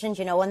observations,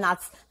 and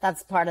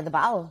that's part of the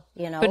battle,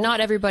 But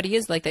not everybody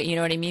is like that, you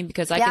know what I mean?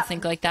 Because I could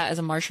think like that as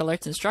a martial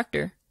arts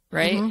instructor,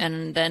 right?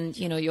 And then,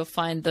 you'll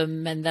find the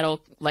men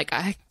that'll like,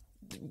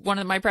 one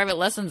of my private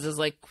lessons is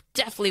like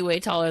definitely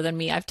way taller than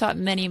me. I've taught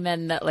many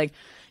men that like,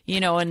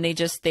 and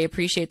they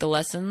appreciate the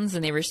lessons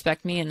and they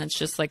respect me. And it's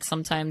just like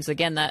sometimes,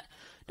 again, that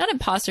not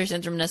imposter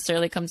syndrome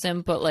necessarily comes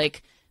in, but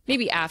like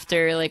maybe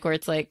after, like where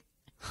it's like,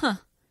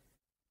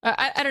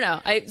 I don't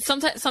know.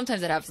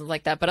 Sometimes it happens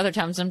like that, but other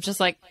times I'm just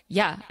like,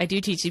 yeah, I do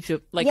teach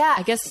people. Like,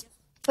 I guess.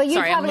 But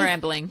I'm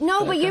rambling.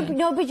 No, but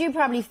you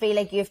probably feel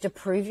like you have to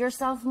prove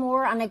yourself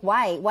more. And like,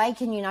 why? Why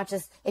can you not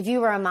just? If you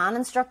were a man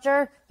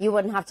instructor, you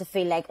wouldn't have to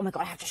feel like, oh my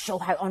god, I have to show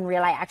how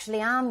unreal I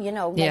actually am.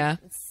 Like,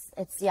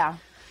 it's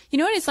You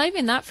know what? It's not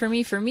even that for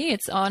me. For me,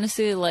 it's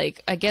honestly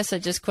like, I guess I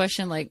just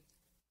question like,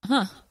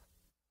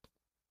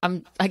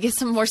 I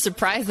guess I'm more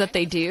surprised that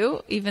they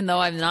do, even though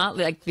I'm not,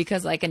 like,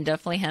 because I can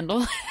definitely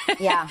handle.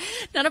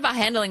 Not about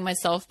handling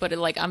myself, but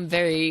like, I'm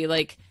very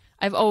like,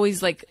 I've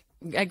always like,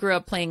 I grew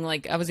up playing,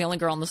 like, I was the only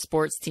girl on the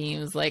sports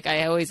teams. Like,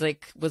 I always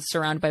like was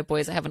surrounded by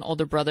boys. I have an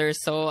older brother,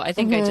 so I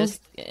think I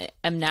just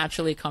am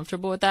naturally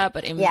comfortable with that.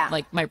 But in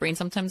like my brain,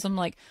 sometimes I'm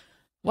like,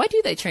 why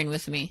do they train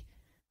with me?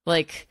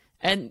 Like,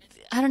 and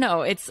I don't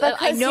know. It's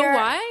I know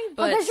why,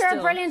 but because you're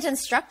a brilliant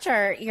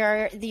instructor,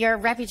 your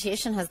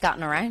reputation has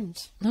gotten around.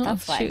 Oh,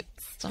 that's why. Shoot.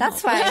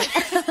 That's why.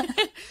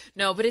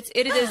 No, but it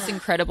is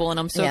incredible, and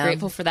I'm so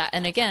grateful for that.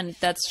 And again,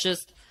 that's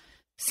just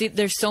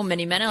there's so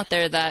many men out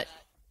there that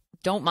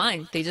don't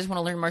mind. They just want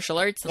to learn martial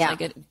arts, and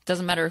like it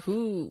doesn't matter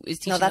who is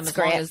teaching them, as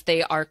long as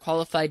they are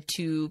qualified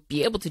to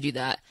be able to do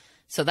that.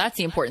 So that's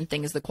the important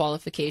thing, is the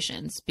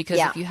qualifications, because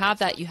if you have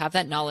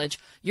that knowledge,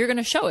 you're going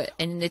to show it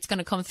and it's going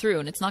to come through,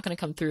 and it's not going to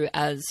come through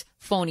as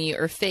phony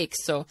or fake.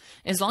 So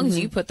as long as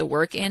you put the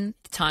work in,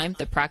 the time,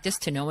 the practice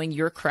to knowing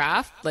your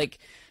craft, like,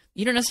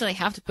 you don't necessarily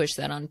have to push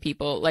that on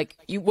people. Like,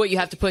 what you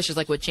have to push is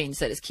like what Jane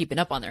said, is keeping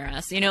up on their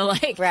ass,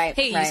 like,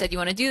 hey, you said you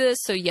want to do this.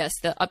 So yes,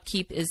 the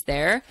upkeep is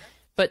there,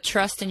 but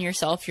trust in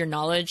yourself, your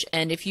knowledge.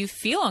 And if you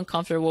feel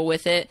uncomfortable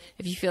with it,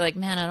 if you feel like,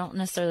 man, I don't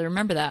necessarily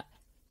remember that,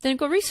 then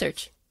go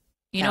research.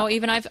 You know,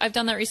 even I've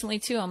done that recently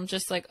too. I'm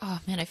just like, oh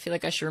man, I feel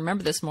like I should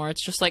remember this more.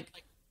 It's just like,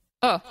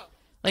 oh,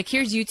 like,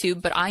 here's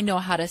YouTube, but I know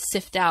how to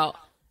sift out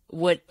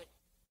what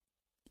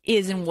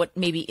is and what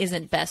maybe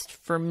isn't best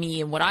for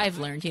me and what I've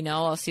learned.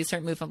 I'll see a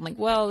certain move, I'm like,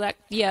 well,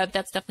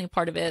 that's definitely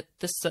part of it.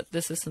 This,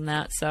 and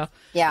that. So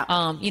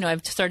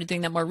I've started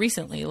doing that more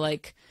recently,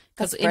 like,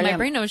 because in my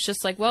brain I was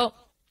just like, well,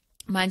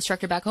 my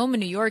instructor back home in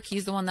New York,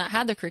 he's the one that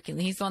had the curriculum.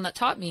 He's the one that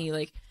taught me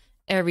like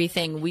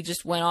everything. We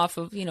just went off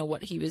of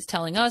what he was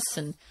telling us,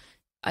 and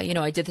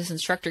I did this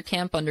instructor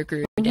camp under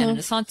Guru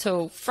Dan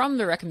Santo from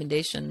the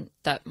recommendation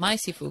that my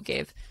Sifu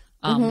gave,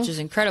 which is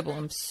incredible.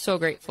 I'm so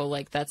grateful.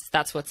 Like,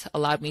 that's what's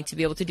allowed me to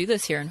be able to do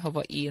this here in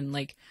Hawaii, and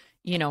like,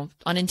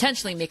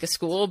 unintentionally make a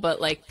school, but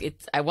like,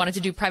 I wanted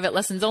to do private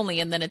lessons only.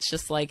 And then it's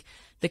just like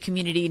the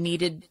community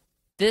needed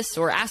this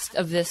or asked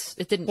of this.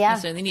 It didn't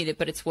necessarily need it,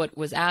 but it's what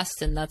was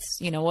asked. And that's,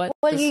 what.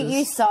 Well,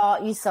 you saw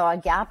a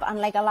gap, and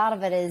like a lot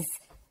of it is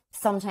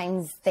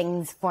sometimes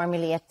things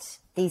formulate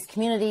these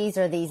communities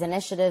or these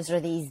initiatives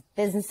or these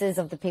businesses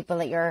of the people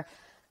that you're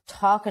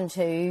talking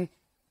to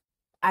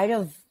out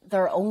of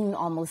their own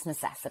almost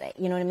necessity.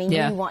 You know what I mean?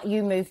 Yeah.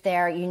 You moved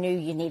there, you knew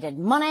you needed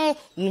money,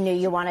 you knew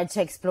you wanted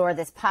to explore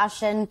this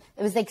passion.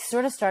 It was like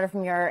sort of started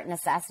from your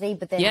necessity,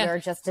 but then your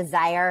just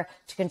desire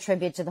to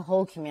contribute to the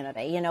whole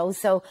community,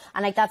 So,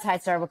 and like, that's how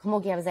it started with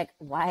Camogie. I was like,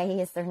 why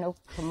is there no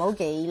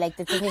Camogie? Like,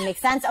 that doesn't even make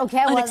sense.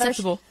 Okay, well,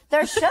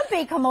 there should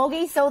be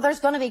Camogie, so there's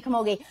going to be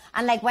Camogie.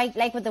 And like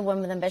with the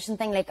Women with Ambition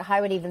thing, like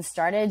how it even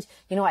started,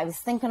 I was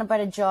thinking about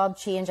a job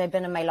change. I've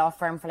been in my law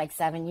firm for like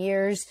 7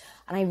 years,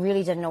 and I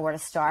really didn't know where to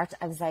start.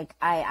 I was like,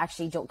 I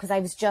actually don't, because I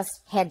was just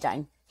head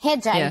down,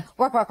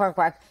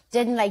 work.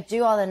 Didn't like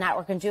do all the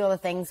networking, do all the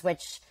things,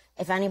 which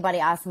if anybody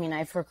asked me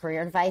now for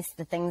career advice,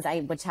 the things I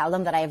would tell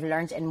them that I've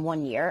learned in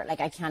 1 year, like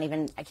I can't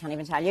even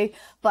tell you.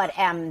 But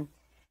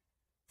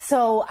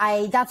so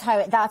that's how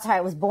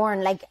it was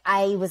born. Like,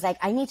 I was like,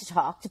 I need to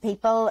talk to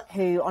people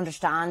who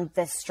understand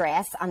the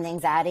stress and the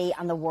anxiety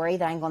and the worry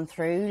that I'm going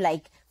through,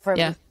 like, for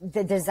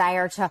the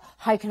desire to,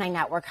 how can I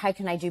network? How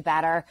can I do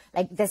better?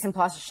 Like, this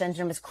imposter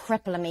syndrome is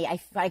crippling me. I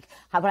like,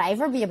 how would I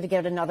ever be able to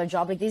get another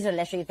job? Like, these are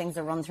literally things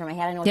that run through my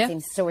head. I know it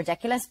seems so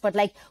ridiculous, but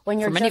like, when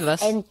you're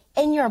just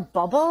in your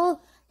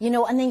bubble,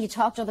 and then you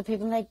talk to other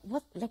people and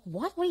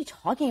what are you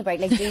talking about?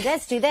 Like, do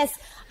this.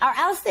 Or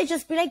else they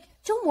just be like,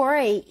 don't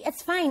worry,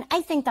 it's fine.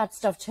 I think that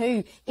stuff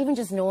too. Even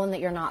just knowing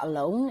that you're not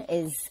alone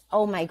is,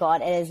 oh my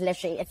God, it is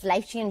literally, it's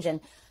life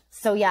changing.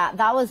 So yeah,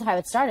 that was how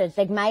it started.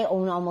 Like, my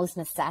own almost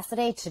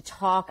necessity to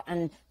talk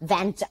and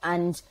vent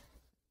and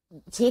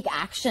take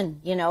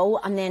action,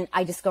 and then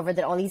I discovered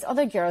that all these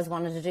other girls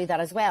wanted to do that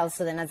as well.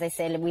 So then, as I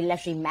said, we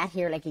literally met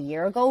here like a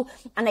year ago,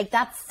 and like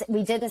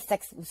we did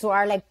so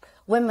our like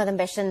Women with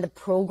Ambition, the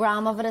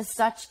program of it as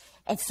such,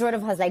 it sort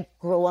of has like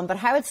grown. But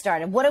how it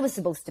started, what it was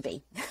supposed to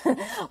be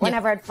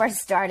whenever it first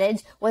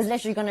started, was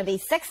literally going to be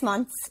 6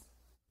 months,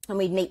 and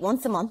we'd meet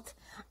once a month,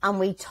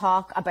 and we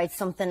talk about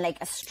something like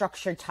a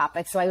structured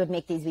topic. So I would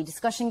make these wee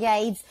discussion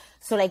guides.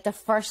 So like the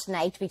first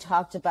night we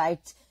talked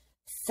about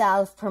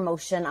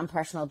self-promotion and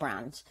personal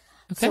brand.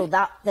 Okay. So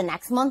that the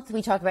next month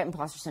we talked about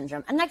imposter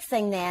syndrome. And next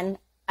thing then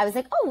I was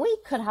like, oh, we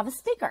could have a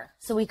speaker.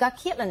 So we got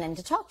Caitlin in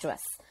to talk to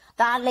us.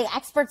 That like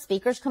expert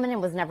speakers coming in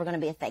was never going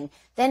to be a thing.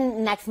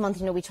 Then next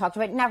month, we talked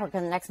about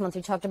networking. The next month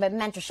we talked about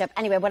mentorship.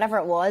 Anyway, whatever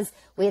it was,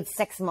 we had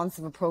 6 months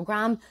of a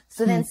program.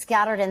 So then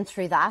scattered in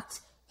through that,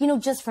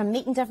 just from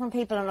meeting different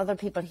people and other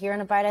people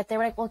hearing about it, they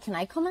were like, well, can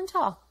I come and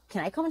talk?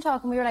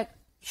 And we were like,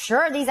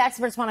 sure, these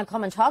experts want to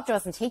come and talk to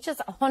us and teach us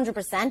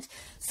 100%.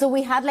 So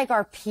we had like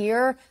our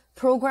peer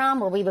program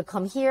where we would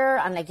come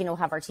here and like,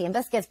 have our tea and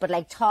biscuits, but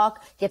like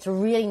talk, get to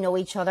really know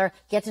each other,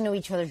 get to know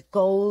each other's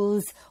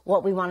goals,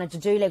 what we wanted to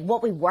do, like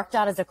what we worked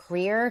at as a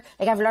career.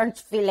 Like I've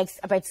learned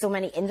about so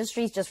many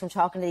industries just from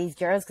talking to these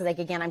girls. Cause like,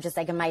 again, I'm just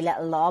like in my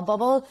little law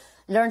bubble,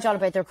 learned all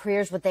about their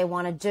careers, what they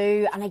want to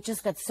do. And I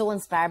just got so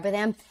inspired by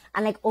them.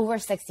 And like over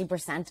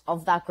 60%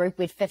 of that group,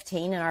 we had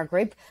 15 in our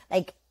group,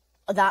 like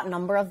that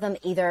number of them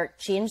either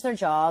changed their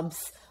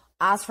jobs,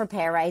 asked for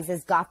pay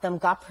rises, got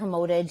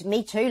promoted.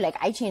 Me too. Like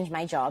I changed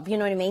my job. You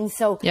know what I mean?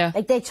 So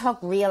like they took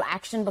real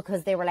action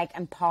because they were like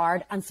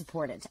empowered and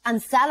supported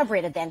and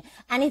celebrated then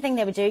anything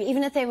they would do.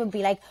 Even if they would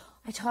be like,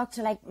 I talked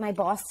to like my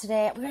boss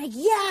today. We were like,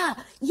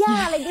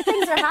 yeah, like the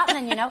things are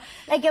happening,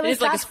 like it was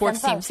like a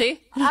sports simple. Team,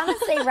 see?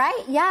 Honestly,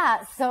 right?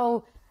 Yeah.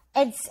 So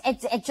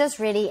it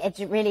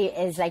really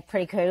is like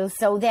pretty cool.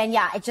 So then,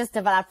 it just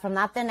developed from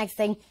that. The next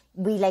thing,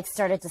 we like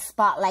started to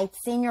spotlight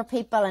senior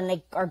people and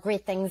like our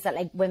great things that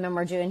like women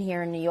were doing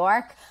here in New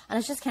York. And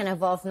it's just kind of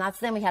evolved from that.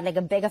 So then we had like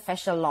a big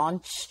official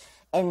launch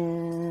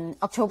in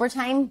October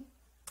time.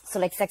 So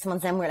like 6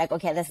 months in, we're like,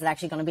 okay, this is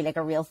actually going to be like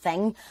a real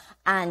thing.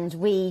 And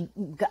we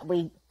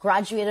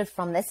graduated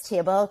from this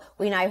table.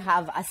 We now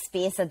have a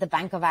space at the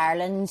Bank of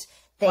Ireland.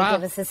 They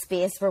give us a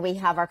space where we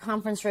have our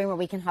conference room where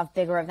we can have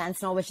bigger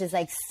events and all, which is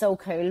like so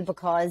cool,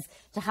 because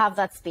to have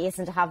that space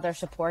and to have their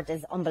support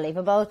is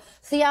unbelievable.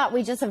 So yeah,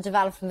 we just have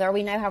developed from there.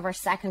 We now have our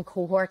second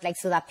cohort, like,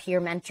 so that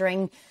peer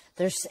mentoring,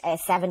 there's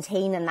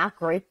 17 in that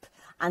group.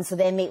 And so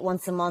they meet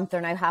once a month.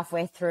 They're now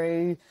halfway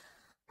through.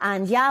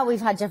 And yeah, we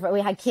had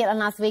Caitlin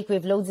last week. We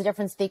have loads of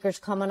different speakers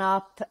coming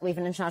up. We have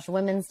an International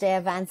Women's Day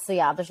event. So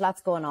yeah, there's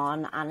lots going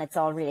on, and it's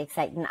all really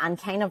exciting and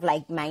kind of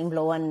like mind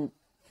blowing.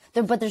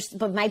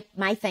 But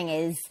my thing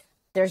is,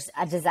 there's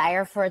a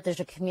desire for it. There's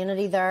a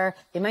community there.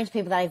 The amount of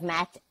people that I've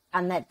met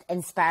and that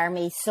inspire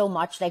me so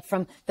much, like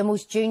from the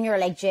most junior,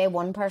 like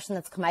J1 person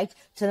that's come out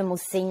to the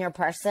most senior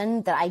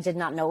person that I did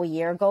not know a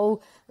year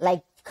ago,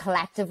 like,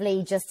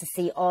 collectively, just to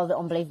see all the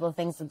unbelievable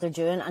things that they're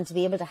doing and to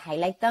be able to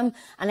highlight them.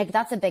 And like,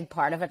 that's a big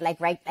part of it. Like,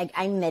 right, like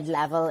I'm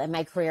mid-level in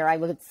my career, I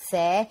would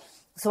say.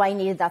 So I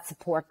needed that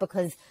support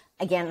because,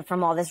 again,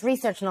 from all this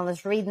research and all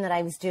this reading that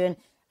I was doing,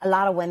 a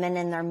lot of women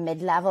in their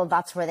mid-level,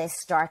 that's where they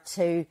start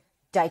to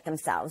doubt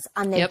themselves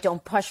and they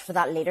don't push for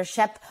that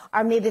leadership.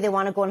 Or maybe they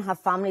want to go and have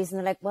families and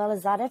they're like, well,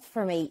 is that it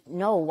for me?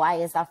 No, why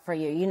is that for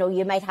you? You know,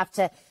 you might have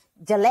to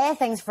delay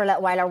things for a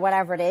little while or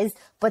whatever it is,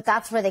 but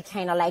that's where they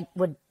kind of like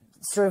would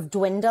sort of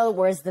dwindle,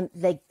 whereas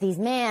these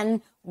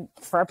men,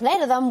 fair play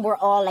to them, were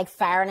all like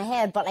firing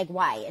ahead, but like,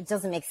 why? It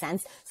doesn't make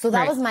sense. So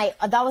that was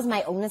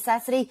my own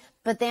necessity.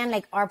 But then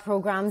like our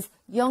programs,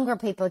 younger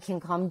people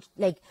can come,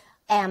 like,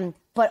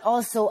 but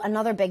also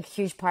another big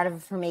huge part of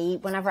it for me,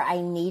 whenever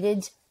I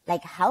needed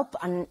like help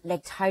and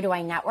like how do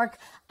I network,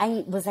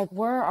 I was like,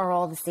 where are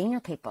all the senior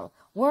people?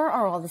 Where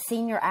are all the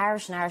senior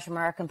Irish and Irish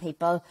American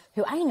people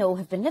who I know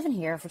have been living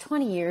here for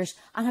 20 years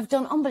and have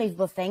done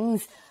unbelievable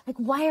things? Like,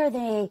 why are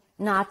they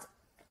not,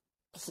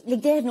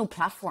 like, they had no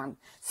platform.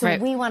 So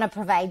we want to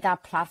provide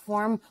that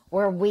platform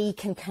where we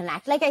can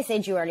connect. Like I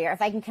said to you earlier,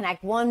 if I can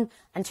connect 1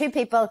 and 2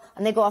 people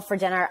and they go off for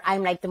dinner,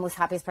 I'm like the most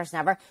happiest person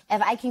ever.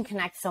 If I can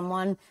connect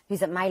someone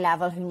who's at my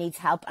level who needs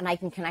help and I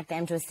can connect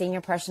them to a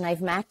senior person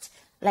I've met,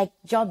 like,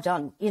 job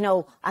done, you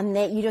know, and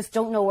you just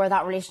don't know where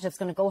that relationship's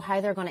going to go,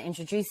 how they're going to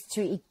introduce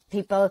to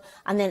people,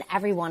 and then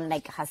everyone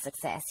like has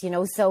success, you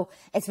know. So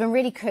it's been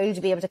really cool to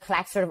be able to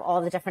collect sort of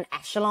all the different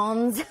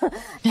echelons,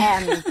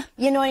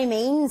 you know what I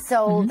mean?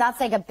 So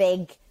that's like a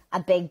big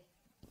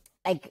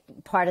like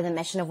part of the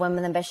mission of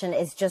Women Ambition,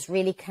 is just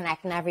really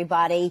connecting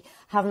everybody,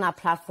 having that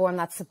platform,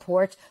 that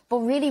support, but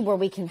really where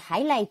we can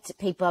highlight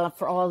people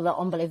for all the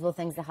unbelievable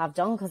things they have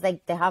done, because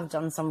they have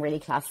done some really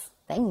class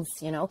things,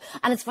 you know.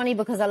 And it's funny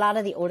because a lot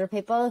of the older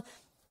people,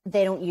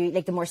 they don't use,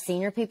 like the more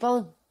senior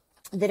people,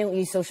 they don't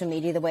use social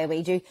media the way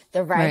we do.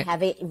 They're very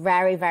heavy,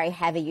 very, very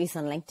heavy use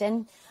on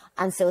LinkedIn.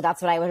 And so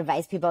that's what I would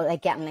advise people,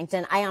 like, getting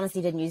LinkedIn. I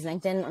honestly didn't use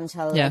LinkedIn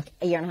until like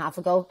a year and a half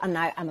ago, and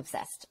now I'm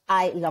obsessed.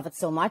 I love it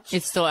so much.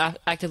 It's still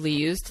actively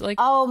used, like?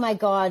 Oh my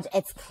God,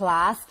 it's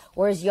class.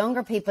 Whereas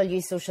younger people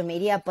use social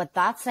media, but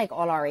that's like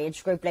all our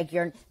age group. Like,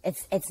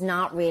 it's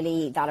not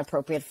really that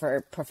appropriate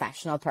for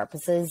professional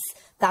purposes.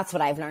 That's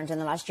what I've learned in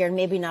the last year.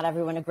 Maybe not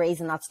everyone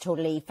agrees, and that's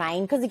totally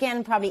fine. Because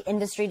again, probably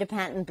industry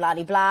dependent, blah,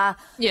 blah, blah.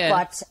 Yeah.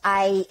 But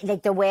I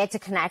like the way to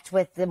connect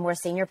with the more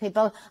senior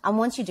people. And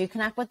once you do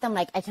connect with them,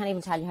 like, I can't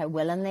even tell you how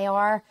willing they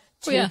are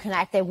to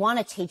connect. They want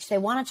to teach. They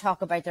want to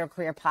talk about their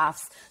career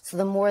paths. So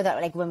the more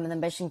that like Women with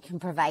Ambition can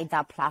provide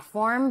that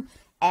platform,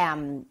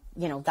 you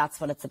know,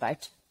 that's what it's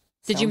about.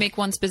 Did you make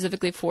one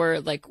specifically for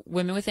like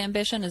Women with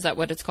Ambition? Is that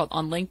what it's called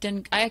on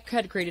LinkedIn? I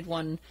had created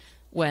one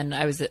when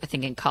I was, I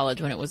think, in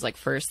college, when it was like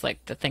first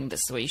like the thing,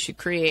 this is what you should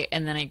create,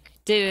 and then I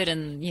did,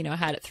 and you know,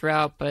 had it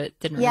throughout, but it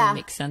didn't really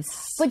make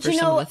sense. But for you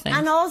some know, of the things.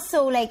 and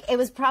also like it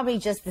was probably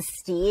just the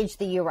stage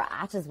that you were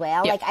at as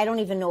well. Like, I don't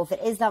even know if it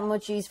is that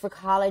much used for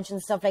college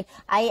and stuff. Like,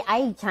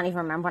 I can't even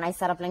remember when I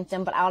set up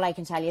LinkedIn, but all I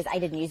can tell you is I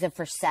didn't use it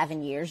for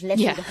 7 years.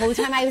 Literally the whole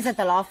time I was at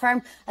the law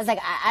firm, I was like,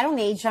 I don't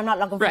need, I'm not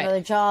looking for another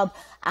job.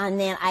 And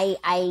then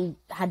I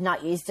had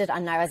not used it,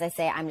 and now, as I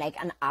say, I'm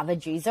like an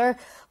avid user.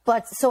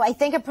 But so I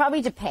think it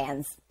probably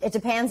depends. It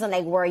depends on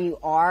like where you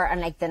are and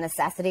like the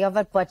necessity of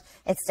it. But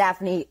it's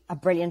definitely a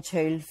brilliant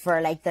tool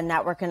for like the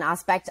networking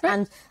aspect.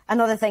 And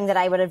another thing that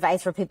I would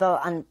advise for people,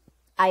 and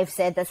I've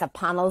said this at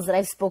panels that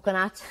I've spoken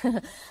at,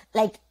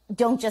 like,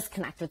 don't just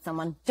connect with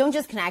someone. Don't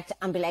just connect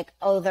and be like,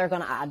 oh, they're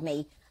going to add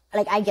me.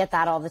 Like, I get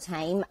that all the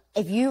time.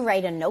 If you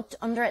write a note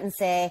under it and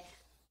say,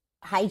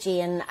 hi,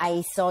 Jane,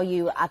 I saw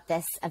you at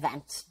this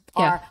event.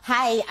 Or,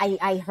 hi,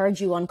 I heard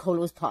you on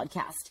Colo's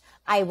podcast.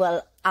 I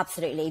will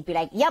absolutely be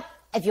like, yep,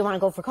 if you want to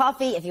go for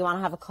coffee, if you want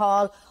to have a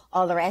call,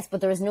 all the rest. But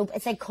there is no,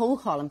 it's like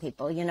cold calling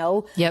people, you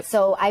know?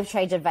 So I've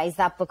tried to advise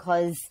that,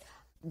 because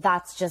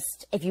that's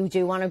just, if you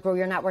do want to grow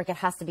your network, it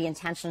has to be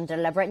intentional and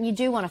deliberate. And you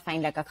do want to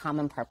find like a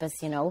common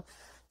purpose, you know?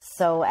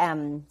 So,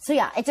 so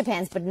yeah, it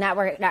depends. But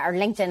network, or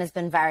LinkedIn has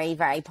been very,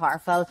 very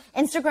powerful.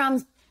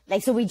 Instagram's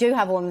like, so we do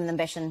have a Women with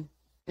Ambition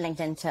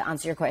LinkedIn to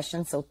answer your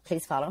question, so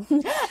please follow.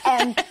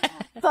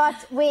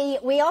 But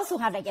we also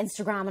have like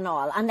Instagram and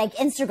all. And like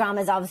Instagram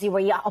is obviously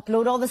where you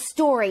upload all the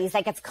stories.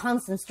 Like it's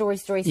constant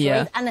stories.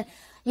 Yeah. And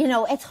you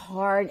know, it's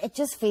hard. It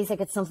just feels like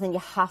it's something you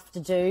have to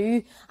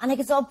do. And like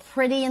it's all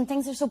pretty and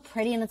things are so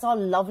pretty and it's all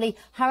lovely.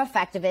 How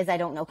effective it is, I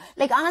don't know.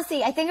 Like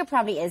honestly, I think it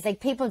probably is. Like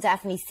people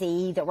definitely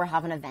see that we're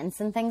having events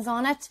and things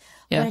on it.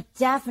 Yeah. But it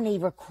definitely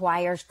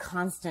requires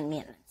constant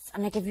maintenance.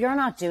 And like if you're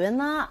not doing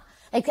that,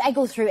 like I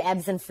go through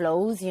ebbs and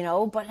flows, you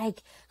know, but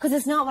like, cause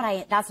it's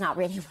not that's not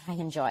really what I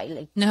enjoy.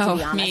 Like, no, to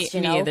be honest,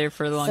 me either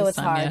for the longest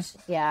time. So it's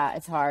hard. Yeah,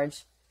 it's hard.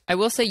 I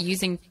will say do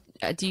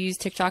you use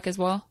TikTok as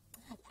well?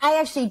 I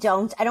actually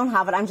don't. I don't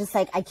have it. I'm just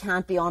like, I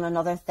can't be on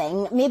another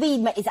thing.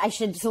 Maybe I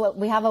should. So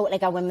we have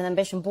a Women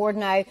Ambition board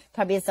now.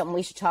 Probably is something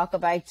we should talk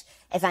about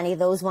if any of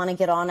those want to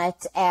get on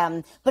it.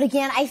 But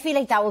again, I feel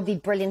like that would be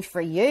brilliant for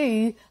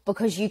you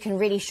because you can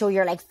really show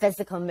your like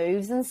physical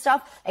moves and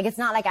stuff. Like it's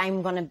not like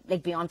I'm going to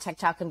like be on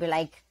TikTok and be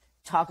like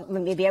talking.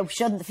 Maybe I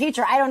should in the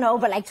future. I don't know.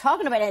 But like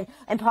talking about it,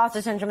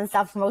 imposter syndrome and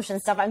self-promotion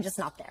and stuff, I'm just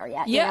not there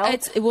yet. Yeah,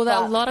 you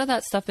know? a lot of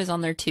that stuff is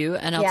on there too.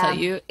 And I'll tell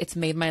you, it's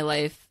made my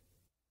life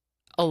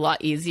a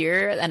lot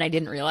easier, and I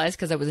didn't realize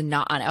because I was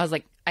not on it. I was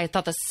like, I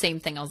thought the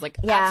same thing. I was like,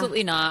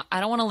 absolutely not. I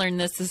don't want to learn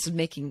this. This is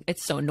making it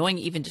so annoying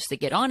even just to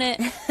get on it.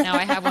 Now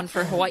I have one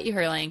for Hawaii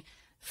hurling,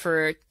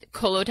 for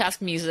Colo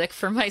Task Music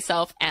for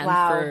myself, and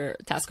for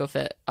Tasco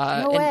Fit.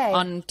 No way.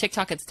 On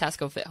TikTok, it's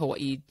Tasco Fit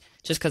Hawaii,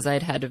 just because I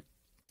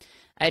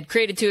had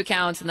created 2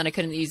 accounts and then I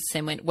couldn't use the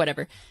same way,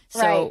 whatever.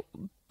 So,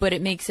 but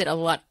it makes it a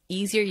lot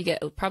easier. You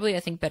get probably, I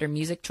think, better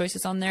music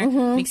choices on there.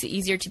 Makes it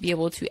easier to be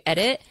able to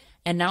edit.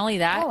 And not only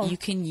that, you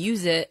can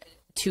use it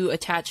to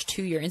attach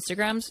to your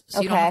Instagrams.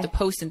 So you don't have to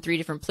post in 3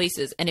 different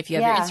places. And if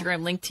you have your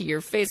Instagram linked to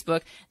your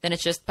Facebook, then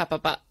it's just pop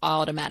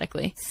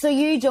automatically. So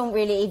you don't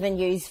really even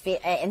use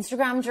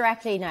Instagram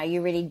directly now.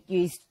 You really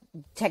use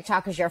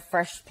TikTok as your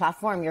first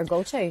platform, your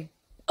go-to.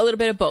 A little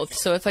bit of both.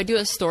 So if I do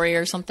a story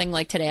or something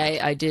like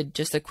today, I did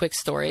just a quick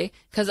story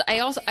because I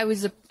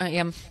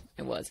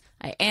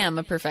am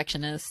a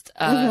perfectionist,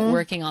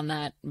 working on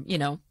that, you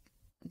know,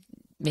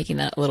 making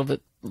that a little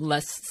bit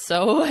less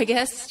so, I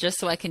guess, just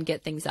so I can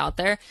get things out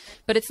there.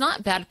 But it's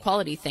not bad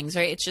quality things,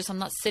 right? It's just I'm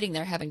not sitting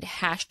there having to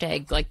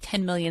hashtag like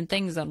 10 million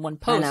things on one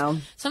post. I know.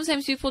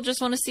 Sometimes people just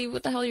want to see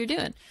what the hell you're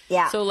doing.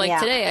 Yeah. So like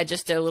today, I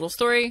just did a little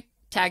story,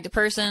 tagged a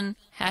person,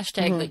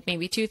 hashtag like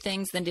maybe 2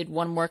 things, then did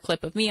one more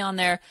clip of me on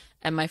there,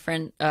 and my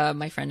friend and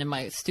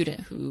my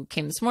student who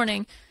came this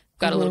morning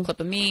got a little clip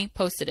of me,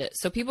 posted it.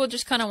 So people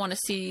just kind of want to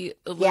see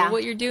a little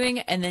what you're doing,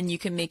 and then you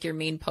can make your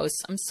main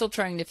posts. I'm still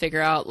trying to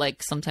figure out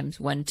like sometimes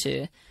when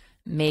to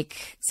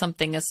make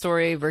something a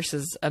story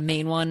versus a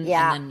main one.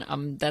 Yeah. And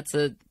then that's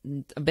a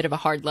bit of a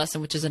hard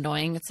lesson, which is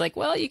annoying. It's like,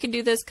 well, you can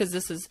do this because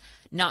this is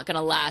not going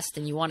to last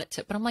and you want it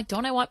to, but I'm like,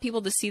 don't I want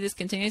people to see this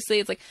continuously?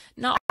 It's like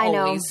not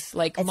always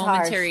like it's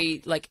momentary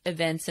hard. Like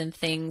events and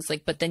things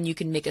like, but then you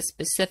can make a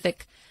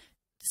specific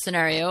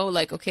scenario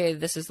like, okay,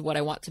 this is what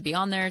I want to be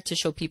on there to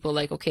show people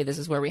like, okay, this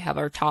is where we have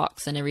our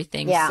talks and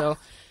everything. Yeah. So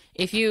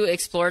if you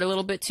explore it a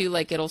little bit too,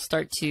 like it'll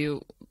start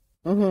to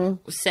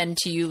send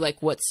to you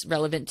like what's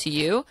relevant to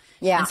you.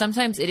 Yeah. And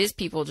sometimes it is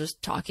people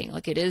just talking,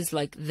 like it is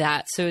like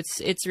that. So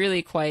it's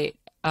really quite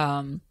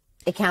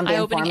it can be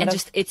eye-opening and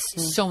just it's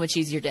so much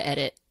easier to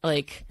edit.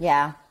 Like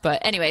But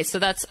anyway, so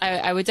that's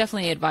I would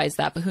definitely advise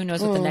that. But who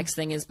knows what the next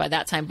thing is by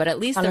that time. But at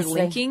least Honestly.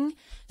 they're linking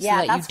so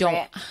that you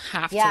don't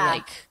have to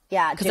like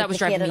because that was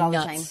driving me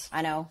nuts.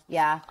 I know.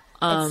 Yeah.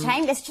 It's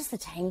time. It's just the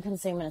time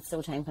consuming. It's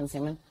so time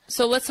consuming.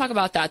 So let's talk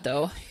about that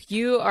though.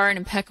 You are an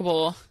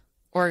impeccable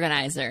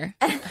organizer.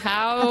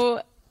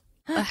 How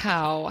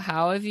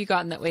have you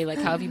gotten that way? Like,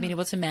 how have you been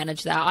able to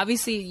manage that?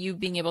 Obviously, you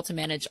being able to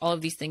manage all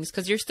of these things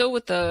because you're still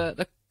with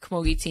the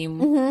Camogie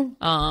team,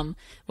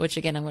 which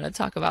again, I'm going to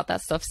talk about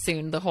that stuff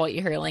soon. The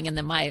Hawaii hurling and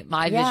then my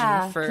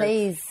vision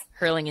for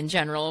hurling in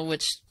general,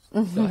 which,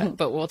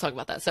 but we'll talk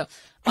about that. So,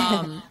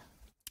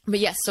 but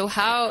yes, so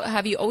how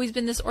have you always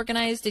been this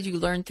organized? Did you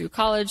learn through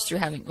college, through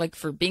having like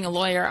for being a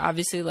lawyer?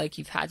 Obviously, like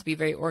you've had to be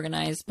very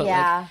organized. But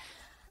like,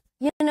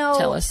 you know,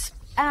 tell us.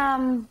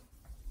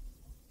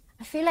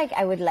 I feel like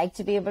I would like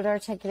to be able to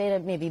articulate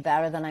it maybe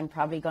better than I'm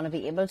probably going to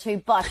be able to.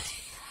 But,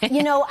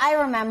 you know, I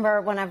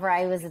remember whenever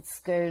I was at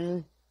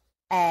school,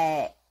 so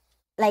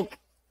I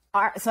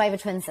have a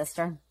twin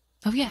sister.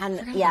 Oh,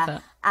 yeah.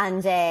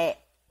 And,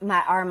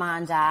 my Armagh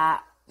and Dad,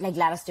 like,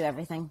 let us do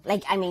everything.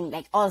 Like, I mean,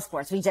 like, all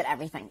sports, we did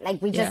everything.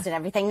 Like, we just did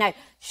everything. Now,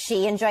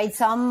 she enjoyed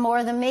some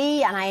more than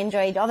me, and I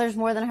enjoyed others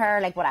more than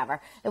her, like,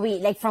 whatever.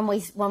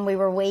 When we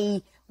were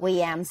wee, we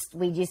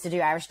used to do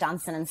Irish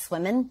dancing and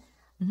swimming.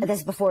 This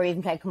is before we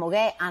even played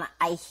camogie, and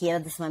I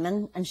hated the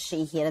swimming and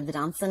she hated the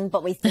dancing,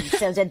 but we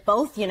still did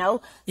both, you know.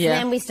 So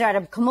then we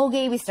started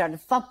camogie, we started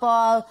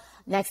football.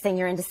 Next thing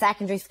you're into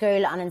secondary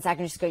school, and in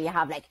secondary school you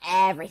have like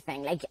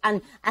everything, like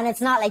and it's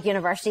not like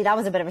university. That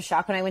was a bit of a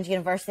shock when I went to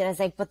university. I was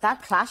like, but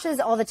that clashes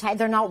all the time.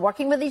 They're not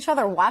working with each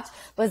other. What?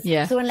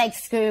 So in like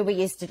school we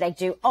used to like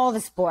do all the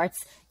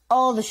sports,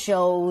 all the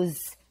shows,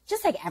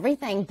 just like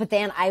everything. But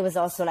then I was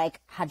also like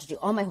had to do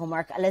all my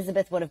homework.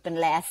 Elizabeth would have been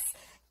less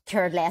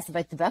cared less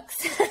about the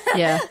books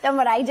yeah. than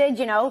what I did,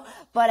 you know.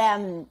 But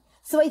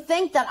so I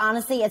think that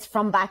honestly it's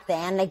from back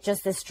then, like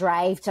just this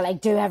drive to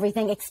like do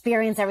everything,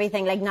 experience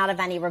everything, like not have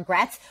any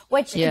regrets,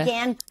 which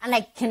again, and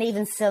like can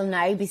even still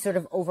now be sort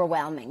of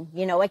overwhelming,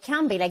 you know. It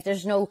can be like,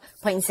 there's no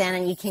point in saying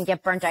and you can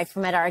get burnt out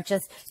from it, or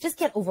just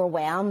get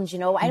overwhelmed, you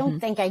know. I don't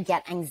think I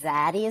get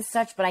anxiety as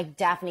such, but I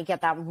definitely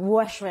get that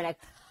whoosh where like,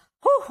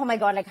 oh my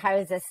God, like how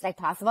is this like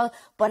possible?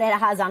 But it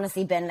has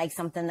honestly been like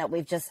something that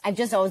I've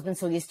just always been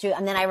so used to.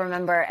 And then I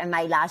remember in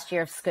my last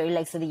year of school,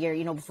 like, so the year,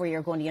 you know, before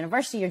you're going to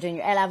university, you're doing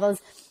your A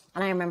levels.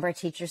 And I remember a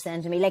teacher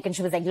saying to me, like, and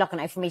she was like looking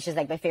out for me. She's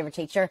like my favorite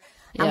teacher.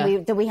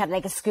 And we had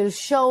like a school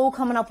show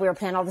coming up. We were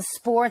playing all the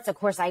sports. Of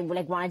course, I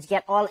like wanted to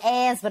get all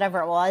A's,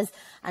 whatever it was.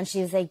 And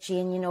she was like,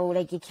 Jean, you know,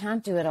 like you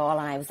can't do it all.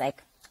 And I was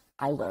like,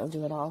 I will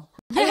do it all.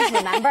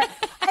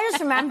 I just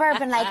remember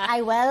being like,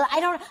 I will. I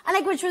don't, and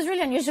like, which was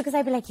really unusual because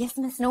I'd be like, yes,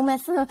 miss, no,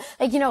 miss, no.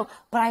 Like, you know,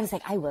 but I was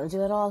like, I will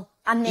do it all.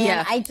 And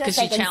then I just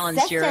like, she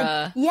challenged your,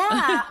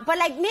 yeah, but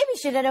like maybe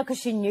she did it because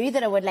she knew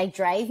that it would like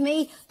drive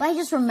me. But I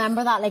just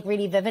remember that like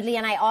really vividly.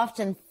 And I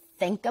often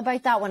think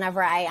about that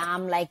whenever I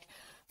am like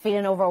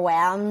feeling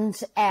overwhelmed.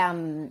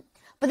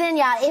 But then,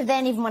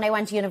 even when I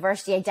went to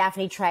university, I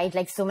definitely tried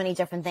like so many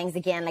different things.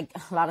 Again, like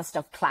a lot of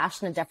stuff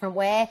clashed in a different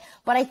way.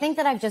 But I think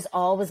that I've just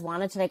always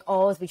wanted to like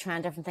always be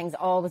trying different things,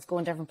 always go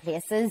in different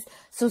places.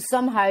 So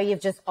somehow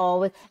you've just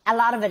always, a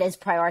lot of it is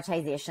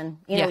prioritization.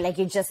 You know, like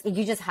you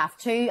just have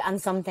to,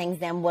 and some things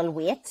then will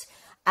wait.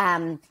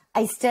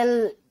 I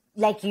still,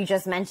 like you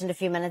just mentioned a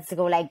few minutes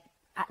ago, like,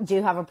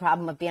 do have a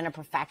problem with being a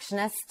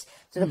perfectionist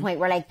to the point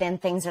where like then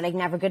things are like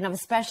never good enough,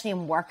 especially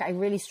in work. I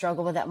really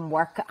struggle with it in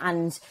work,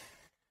 and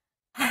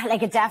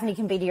like it definitely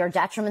can be to your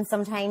detriment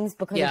sometimes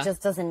because it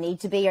just doesn't need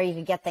to be, or you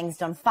could get things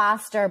done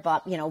faster,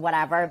 but you know,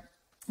 whatever.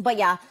 But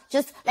yeah,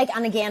 just like,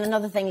 and again,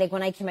 another thing, like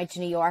when I came out to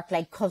New York,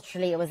 like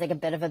culturally it was like a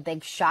bit of a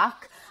big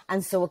shock.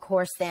 And so of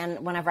course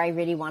then whenever I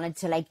really wanted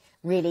to like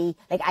really,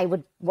 like I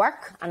would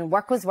work, and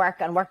work was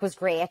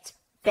great,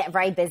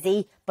 very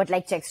busy, but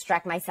like to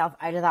extract myself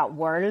out of that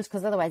world,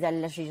 because otherwise I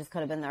literally just could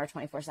have been there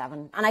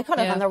 24/7, and I could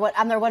have, and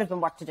there would have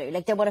been work to do.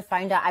 Like they would have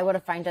found it, I would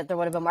have found it, there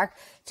would have been work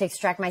to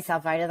extract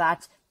myself out of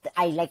that.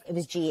 It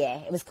was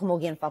GA, it was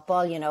Camogian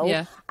football, you know.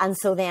 Yeah. And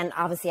so then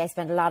obviously I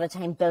spent a lot of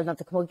time building up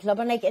the Camogie club,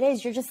 and like it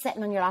is, you're just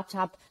sitting on your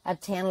laptop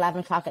at 10,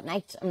 11 o'clock at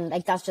night, and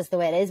like that's just the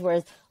way it is,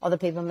 whereas other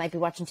people might be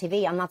watching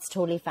TV, and that's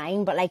totally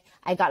fine. But like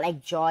I got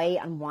like joy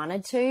and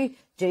wanted to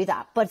do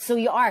that. But so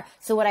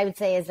what I would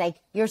say is like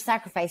you're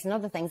sacrificing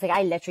other things. Like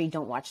I literally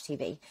don't watch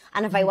TV,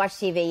 and if I watch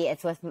TV,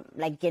 it's with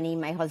like Guinea,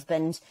 my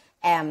husband,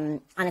 and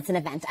it's an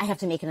event. I have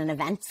to make it an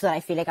event so that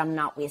I feel like I'm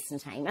not wasting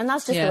time, and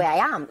that's just the way I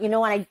am, you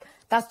know. And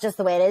that's just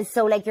the way it is.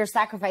 So like you're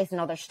sacrificing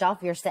other stuff.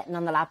 You're sitting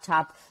on the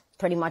laptop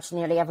pretty much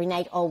nearly every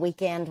night, all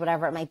weekend,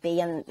 whatever it might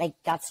be, and like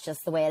that's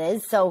just the way it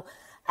is. So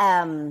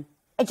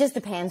it just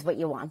depends what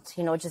you want,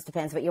 you know. It just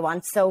depends what you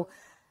want. So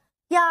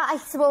yeah, I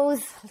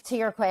suppose to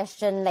your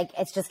question, like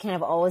it's just kind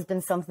of always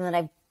been something that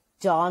I've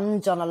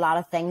done a lot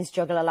of things,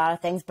 juggle a lot of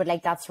things, but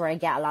like that's where I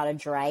get a lot of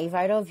drive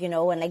out of, you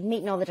know, and like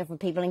meeting all the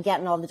different people and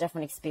getting all the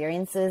different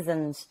experiences.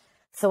 And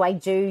so I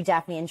do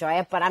definitely enjoy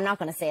it, but I'm not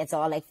going to say it's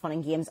all like fun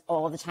and games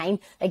all the time.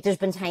 Like there's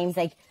been times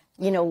like,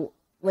 you know,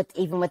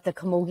 even with the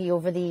Camogie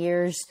over the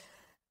years,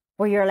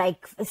 where you're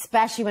like,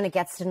 especially when it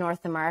gets to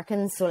North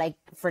Americans. So like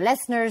for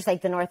listeners,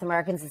 like the North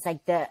Americans, it's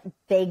like the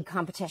big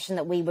competition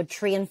that we would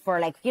train for,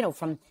 like, you know,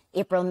 from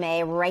April,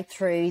 May, right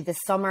through the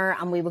summer,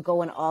 and we would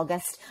go in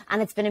August.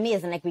 And it's been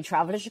amazing. Like we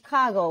traveled to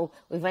Chicago,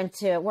 we went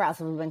to, where else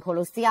have we been?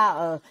 Colo,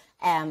 Seattle,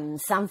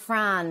 San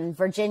Fran,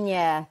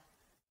 Virginia,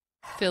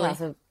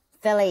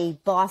 Philly,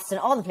 Boston,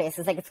 all the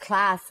places. Like it's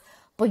class,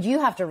 but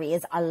you have to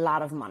raise a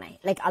lot of money,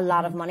 like a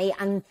lot of money.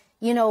 And,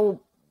 you know,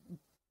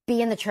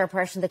 being the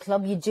chairperson of the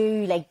club, you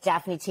do like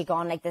definitely take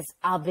on like this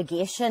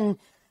obligation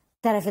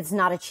that if it's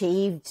not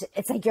achieved,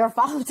 it's like your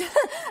fault,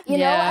 you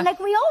know? And like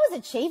we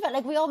always achieve it,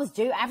 like we always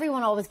do.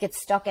 Everyone always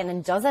gets stuck in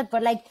and does it,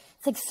 but like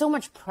it's like so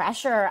much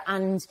pressure,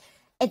 and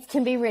it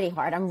can be really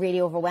hard. I'm really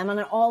overwhelmed,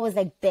 and I'm always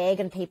like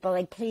begging people,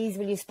 like, please,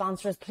 will you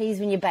sponsor us? Please,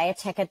 when you buy a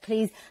ticket,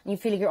 please. And you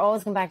feel like you're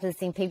always going back to the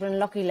same people. And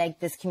luckily, like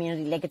this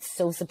community, like it's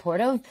so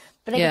supportive.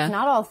 But like it's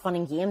not all fun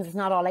and games. It's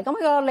not all like, oh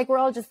my God, like we're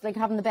all just like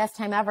having the best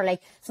time ever.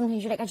 Like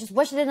sometimes you're like, I just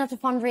wish I didn't have to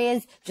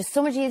fundraise. Just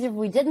so much easier if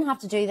we didn't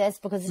have to do this,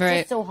 because it's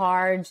just so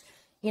hard,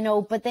 you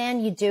know. But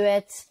then you do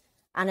it,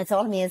 and it's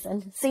all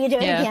amazing. So you do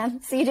it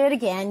again. So you do it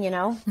again, you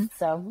know.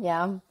 So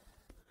yeah,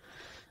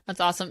 that's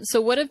awesome.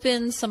 So what have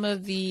been some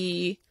of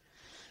the,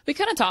 we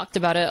kind of talked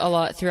about it a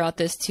lot throughout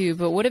this too,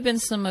 but what have been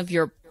some of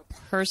your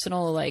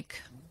personal,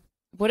 like,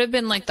 what have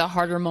been like the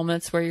harder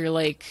moments where you're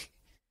like,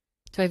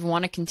 do I even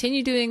want to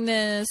continue doing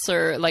this?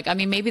 Or like, I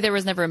mean, maybe there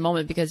was never a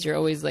moment because you're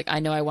always like, I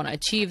know I want to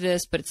achieve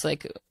this, but it's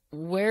like,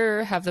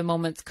 where have the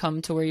moments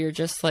come to where you're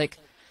just like,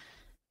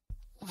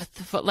 what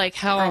the fuck? Like,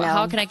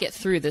 how can I get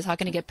through this? How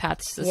can I get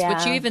past this?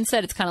 Which you even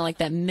said, it's kind of like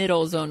that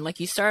middle zone. Like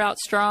you start out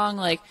strong,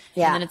 like,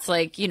 and then it's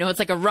like, you know, it's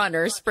like a run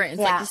or a sprint.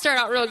 It's like you start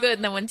out real good,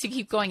 and then once you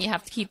keep going, you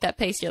have to keep that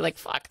pace. You're like,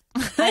 fuck.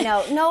 I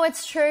know. No,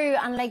 it's true.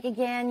 And like,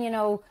 again, you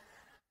know,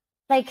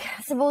 like,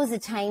 I suppose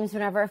at times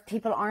whenever if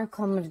people aren't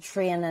coming to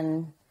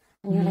training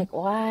and you're like,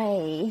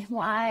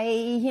 why,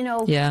 you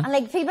know, and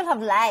like people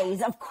have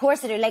lives, of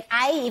course they do. Like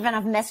I even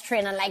have missed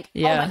training, like,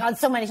 oh my God,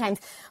 so many times.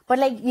 But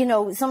like, you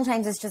know,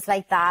 sometimes it's just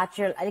like that.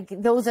 You're like,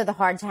 those are the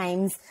hard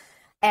times.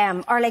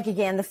 Or like,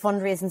 again, the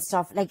fundraising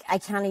stuff, like I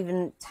can't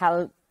even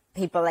tell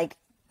people like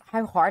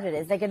how hard it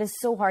is. Like it is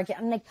so hard.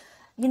 And like,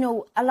 you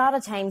know, a lot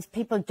of times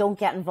people don't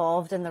get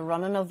involved in the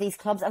running of these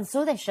clubs, and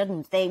so they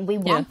shouldn't. We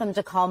want them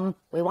to come.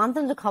 We want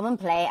them to come and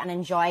play and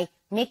enjoy,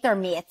 make their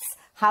mates,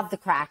 have the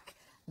crack,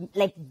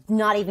 like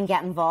not even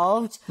get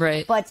involved.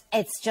 Right. But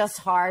it's just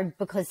hard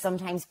because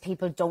sometimes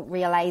people don't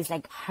realize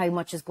like how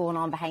much is going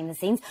on behind the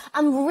scenes.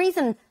 And the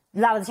reason a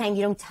lot of the time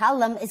you don't tell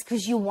them is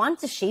because you want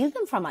to shield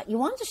them from it. You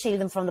want to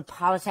shield them from the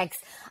politics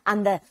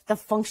and the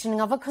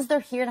functioning of it, because they're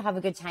here to have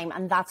a good time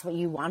and that's what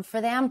you want for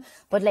them.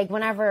 But like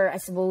whenever, I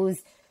suppose,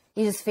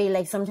 you just feel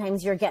like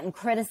sometimes you're getting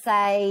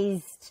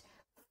criticised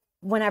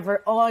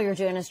whenever all you're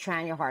doing is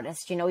trying your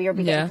hardest. You know, you're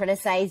being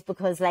criticised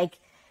because, like,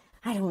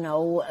 I don't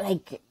know,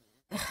 like,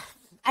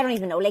 I don't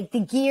even know, like,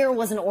 the gear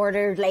wasn't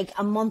ordered, like,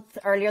 a month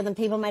earlier than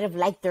people might have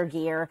liked their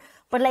gear.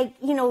 But, like,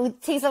 you know,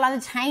 it takes a lot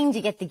of time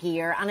to get the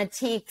gear, and it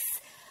takes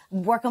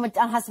working with, it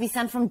has to be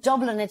sent from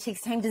Dublin. It takes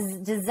time to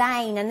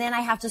design, and then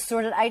I have to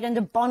sort it out into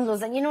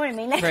bundles, and you know what I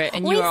mean? Like, right,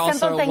 and you are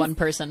also one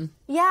person.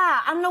 Yeah,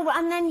 and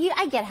then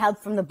I get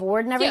help from the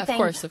board and everything. Yeah,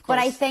 of course. But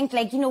I think,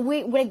 like, you know, we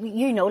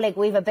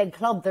have a big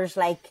club. There's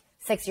like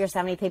 60 or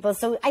 70 people.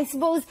 So I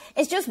suppose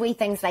it's just wee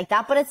things like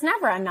that, but it's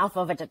never enough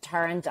of a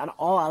deterrent at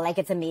all. Like,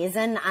 it's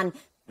amazing. And,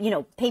 you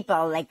know,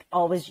 people like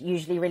always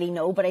usually really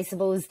know, but I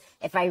suppose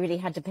if I really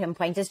had to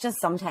pinpoint, it's just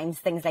sometimes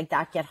things like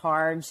that get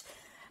hard.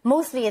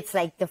 Mostly it's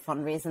like the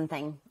fundraising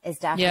thing is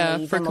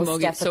definitely the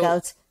most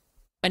difficult. So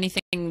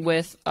anything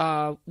with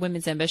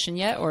Women's Ambition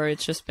yet, or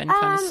it's just been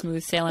kind of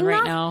smooth sailing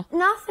right now?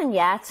 Nothing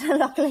yet,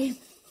 luckily.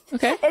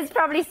 Okay. It's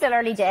probably still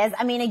early days.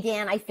 I mean,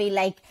 again, I feel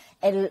like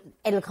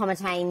it'll come a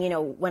time, you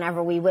know,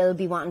 whenever we will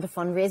be wanting to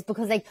fundraise,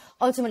 because like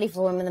ultimately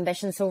for Women's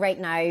Ambition, so right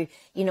now,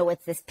 you know,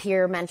 it's this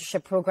peer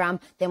mentorship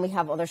program. Then we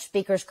have other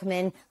speakers come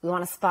in. We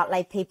want to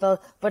spotlight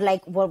people. But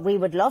like what we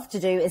would love to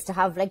do is to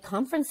have like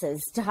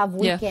conferences, to have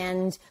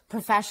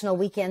professional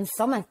weekend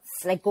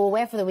summits, like go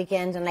away for the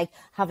weekend and like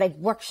have like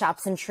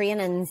workshops and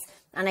trainings.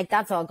 And like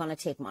that's all going to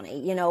take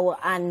money, you know,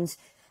 and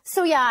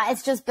so, yeah,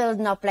 it's just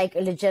building up, like,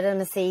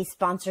 legitimacy,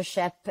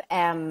 sponsorship,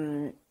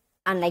 and,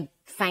 like,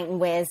 finding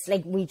ways,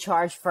 like, we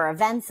charge for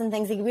events and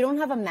things. Like, we don't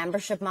have a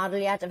membership model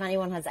yet. If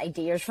anyone has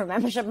ideas for a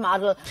membership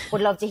model, would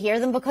love to hear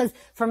them, because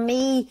for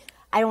me,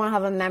 I don't want to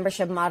have a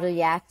membership model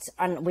yet,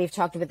 and we've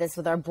talked about this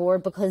with our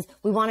board, because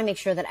we want to make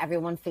sure that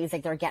everyone feels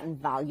like they're getting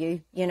value,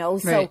 you know?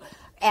 Right.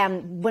 So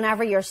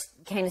whenever you're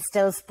kind of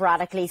still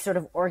sporadically sort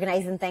of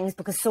organising things,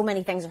 because so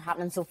many things are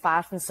happening so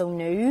fast and so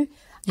new,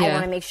 I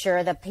want to make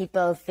sure that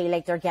people feel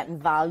like they're getting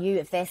value.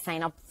 If they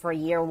sign up for a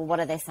year, well,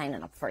 what are they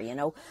signing up for, you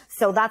know?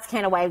 So that's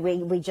kind of why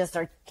we just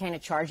are kind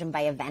of charging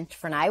by event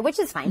for now, which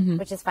is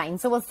fine.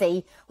 So we'll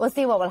see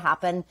what will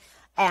happen.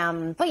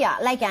 But yeah,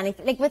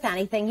 like with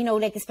anything, you know,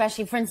 like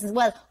especially for instance,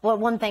 well,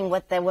 one thing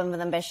with the Women with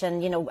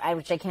Ambition, you know,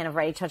 which I kind of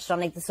already touched on,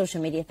 like the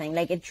social media thing,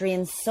 like it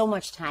drains so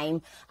much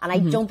time, and I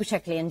don't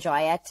particularly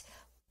enjoy it,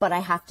 but I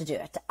have to do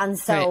it. And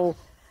so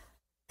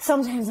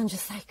sometimes I'm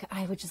just like,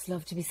 I would just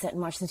love to be sitting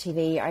watching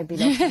TV, or I'd be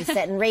love to be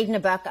sitting reading a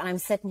book, and I'm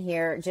sitting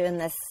here doing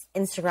this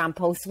Instagram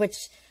post, which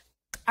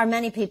are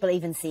many people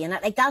even seeing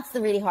it. Like that's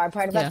the really hard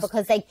part of it,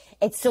 because like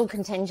it's so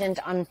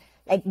contingent on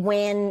like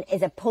when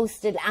is it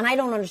posted, and I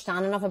don't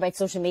understand enough about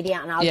social media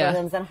and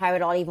algorithms and how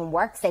it all even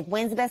works. Like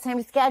when's the best time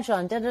to schedule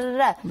and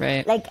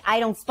Right. Like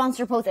I don't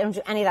sponsor posts, I don't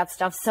do any of that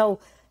stuff. So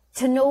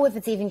to know if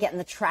it's even getting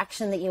the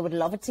traction that you would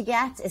love it to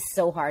get is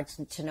so hard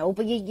to know,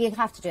 but you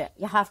have to do it.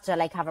 You have to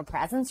like have a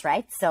presence,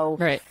 right? So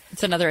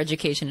it's another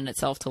education in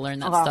itself to learn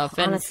that stuff.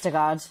 And honest to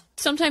God,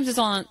 sometimes it's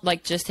on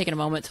like just taking a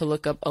moment to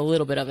look up a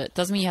little bit of it.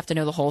 Doesn't mean you have to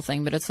know the whole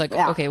thing, but it's like,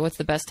 okay, what's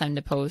the best time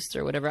to post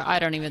or whatever. I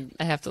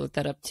have to look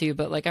that up too.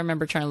 But like I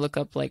remember trying to look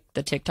up like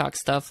the TikTok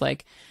stuff.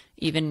 Like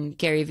even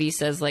Gary Vee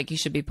says like you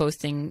should be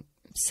posting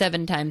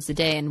 7 times a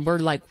day, and we're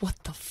like,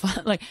 what the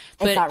fuck? Like,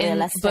 it's not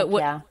realistic. But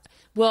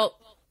well.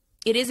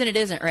 It is and it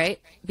isn't, right?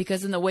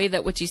 Because in the way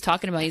that what he's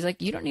talking about, he's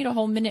like, you don't need a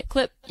whole minute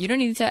clip. You don't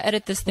need to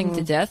edit this thing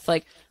to death.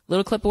 Like,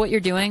 little clip of what you're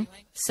doing,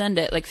 send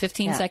it. Like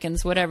 15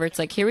 seconds, whatever. It's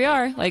like, here we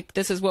are. Like,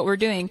 this is what we're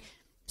doing.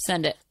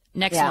 Send it.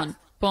 Next one.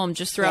 Boom.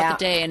 Just throughout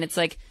the day. And it's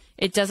like,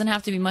 it doesn't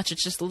have to be much.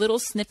 It's just little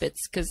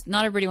snippets, because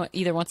not everybody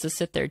either wants to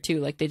sit there too.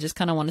 Like, they just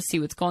kind of want to see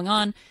what's going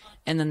on,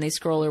 and then they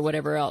scroll or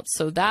whatever else.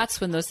 So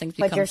that's when those things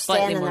become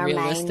slightly more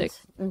realistic.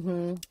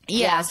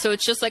 Yeah. So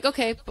it's just like,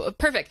 okay,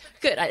 perfect,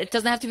 good. It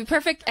doesn't have to be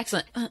perfect.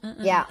 Excellent.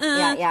 Send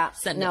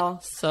it.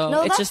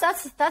 So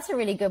it's that's a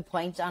really good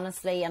point,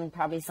 honestly, and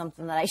probably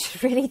something that I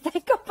should really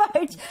think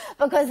about,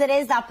 because it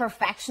is that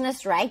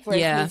perfectionist, right? Where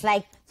it's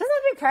like, doesn't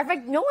have to be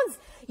perfect.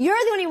 You're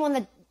the only one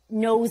that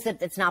knows that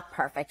it's not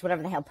perfect,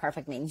 whatever the hell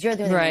perfect means. You're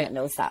the only one that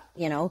knows that,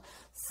 you know?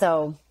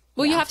 So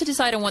Well, you have to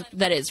decide on what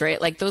that is,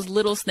 right? Like those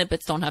little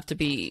snippets don't have to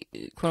be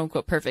quote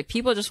unquote perfect.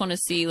 People just want to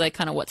see like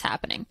kind of what's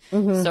happening.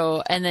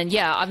 So, and then,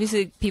 yeah,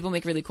 obviously people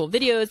make really cool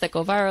videos that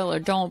go viral or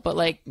don't, but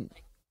like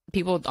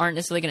people aren't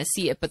necessarily going to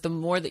see it. But the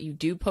more that you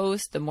do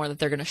post, the more that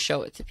they're going to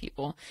show it to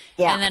people.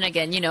 Yeah. And then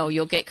again,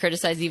 you'll get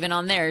criticized even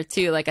on there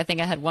too. Like I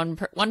think I had one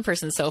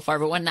person so far,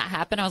 but when that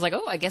happened, I was like,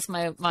 oh, I guess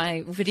my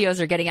videos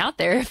are getting out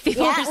there.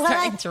 People are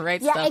starting to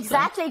write stuff. Yeah,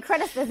 exactly. So.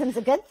 Criticism's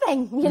a good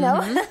thing,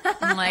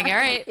 I'm like, all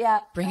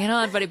right, bring it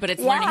on, buddy. But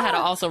it's learning how to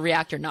also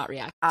react or not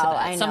react to that.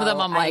 I know, some of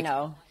them I'm like, I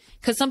know.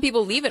 Because some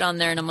people leave it on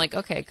there and I'm like,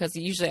 okay, because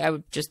usually I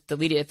would just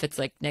delete it if it's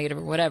like negative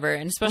or whatever.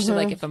 And especially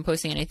like if I'm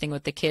posting anything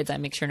with the kids, I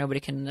make sure nobody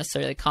can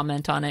necessarily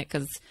comment on it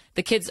because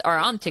the kids are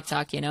on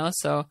TikTok, So,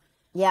 so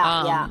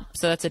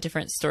that's a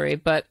different story.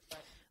 But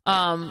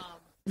the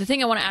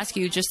thing I want to ask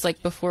you just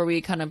like before we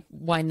kind of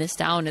wind this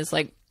down is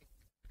like,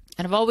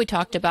 out of all we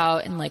talked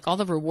about and like all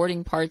the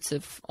rewarding parts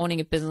of owning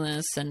a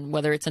business and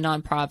whether it's a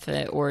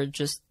nonprofit or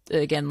just,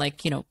 again,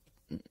 like,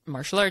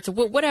 martial arts or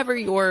whatever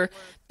your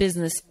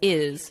business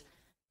is,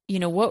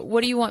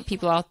 what do you want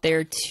people out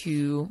there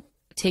to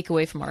take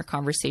away from our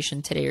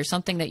conversation today or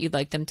something that you'd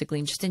like them to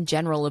glean just in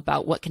general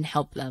about what can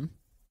help them?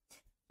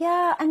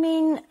 Yeah, I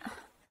mean,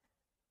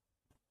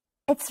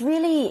 it's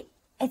really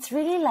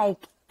like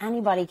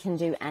anybody can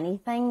do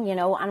anything,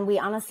 and we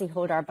honestly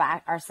hold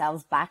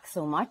ourselves back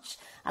so much.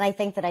 And I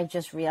think that I've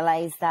just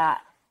realized that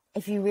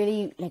if you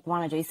really like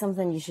want to do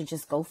something, you should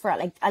just go for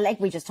it. Like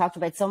we just talked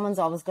about, someone's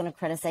always going to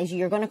criticize you.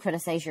 You're going to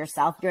criticize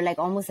yourself. You're like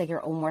almost like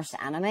your own worst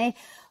enemy.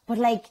 But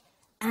like,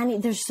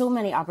 and there's so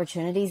many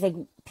opportunities. Like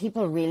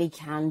people really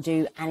can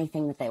do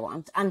anything that they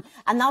want. And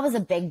that was a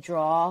big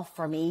draw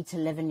for me to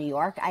live in New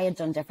York. I had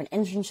done different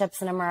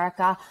internships in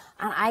America.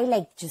 And I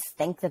like just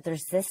think that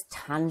there's this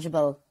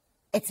tangible,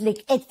 it's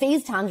like, it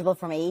feels tangible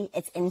for me.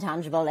 It's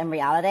intangible in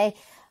reality.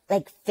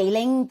 Like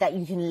feeling that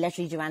you can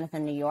literally do anything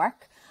in New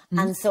York.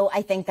 And so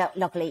I think that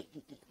luckily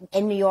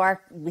in New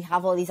York, we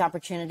have all these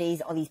opportunities,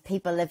 all these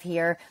people live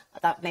here.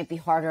 That might be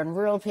harder in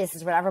rural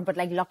places, whatever. But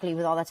like, luckily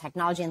with all the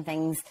technology and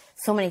things,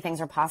 so many things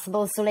are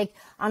possible. So like,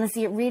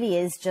 honestly, it really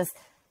is just,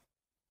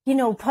 when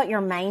you put your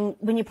mind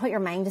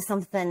to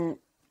something,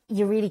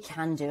 you really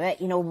can do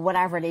it,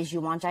 whatever it is you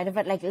want out of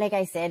it. Like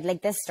I said,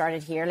 like this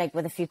started here, like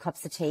with a few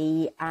cups of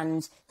tea,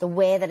 and the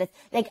way that it's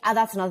like,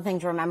 that's another thing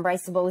to remember, I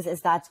suppose,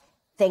 is that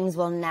things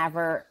will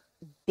never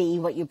be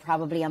what you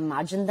probably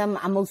imagined them,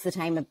 and most of the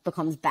time it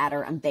becomes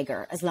better and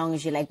bigger as long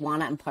as you like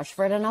want it and push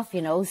for it enough,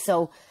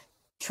 so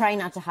try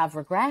not to have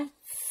regrets.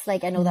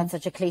 Like I know that's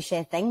such a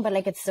cliche thing, but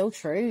like it's so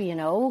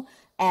true,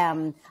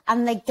 and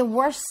like the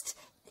worst,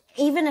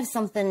 even if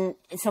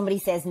somebody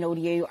says no to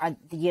you or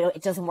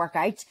it doesn't work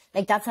out,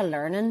 like that's a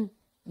learning.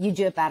 You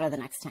do it better the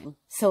next time.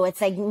 So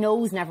it's like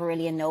no's never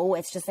really a no,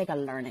 it's just like a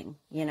learning,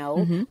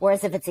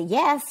 whereas if it's a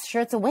yes,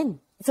 sure, it's a win.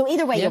 So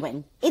either way you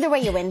win. Either way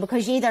you win,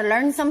 because you either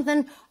learn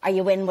something or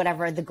you win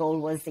whatever the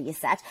goal was that you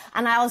set.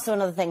 And I also,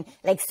 another thing,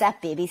 like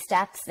set baby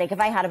steps. Like if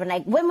I had been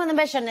like, win with a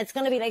mission, it's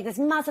going to be like this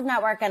massive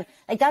network. And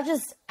like that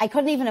just, I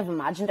couldn't even have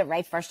imagined it,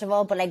 right, first of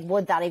all. But like,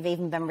 would that have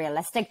even been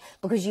realistic?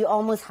 Because you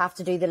almost have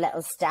to do the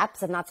little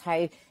steps, and that's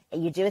how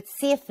you do it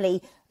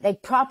safely,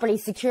 like properly,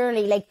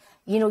 securely, like,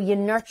 you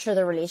nurture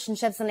the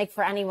relationships. And like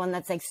for anyone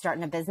that's like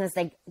starting a business,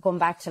 like going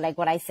back to like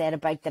what I said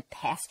about the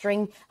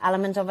pestering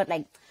element of it,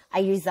 like I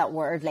use that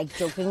word like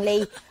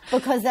jokingly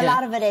because a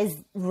lot of it is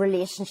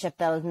relationship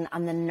building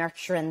and the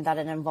nurturing that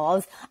it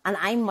involves. And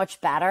I'm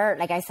much better.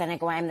 Like I said,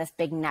 like, I'm this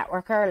big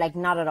networker, like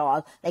not at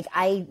all. Like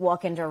I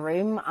walk into a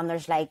room and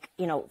there's like,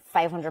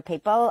 500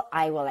 people.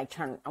 I will like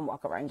turn and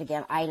walk around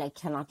again. I like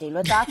cannot deal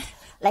with that.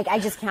 Like I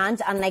just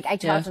can't. And like I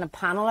talked on a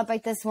panel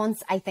about this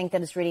once. I think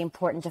that it's really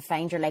important to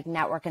find your like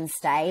networking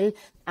style,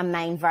 and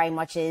mine very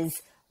much is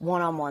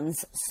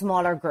one-on-ones,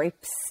 smaller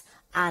groups,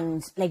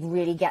 and like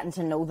really getting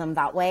to know them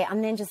that way.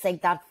 And then just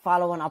like that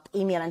following up,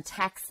 email and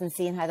text and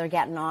seeing how they're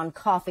getting on,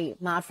 coffee,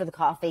 mad for the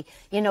coffee,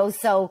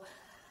 so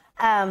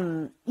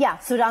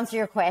so to answer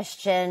your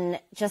question,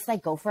 just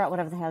like go for it,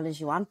 whatever the hell it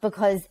is you want,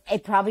 because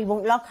it probably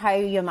won't look how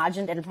you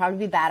imagined. It'll probably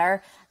be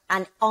better.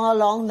 And all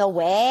along the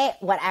way,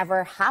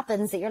 whatever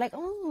happens that you're like,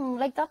 oh,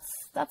 like that's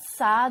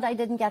sad, I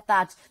didn't get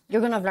that, you're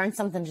going to have learned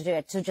something to do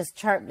it. So just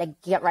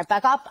get right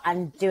back up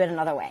and do it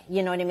another way.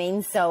 You know what I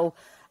mean? So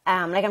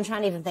like I'm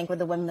trying to even think with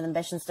the women with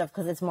ambition stuff,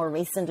 because it's more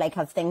recent, like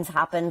have things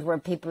happened where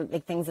people,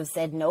 like things have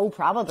said no,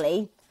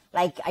 probably.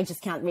 Like, I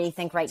just can't really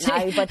think right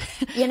now, but,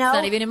 It's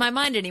not even in my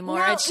mind anymore.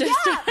 No, it's just...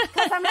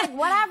 because I'm like,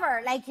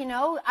 whatever, like,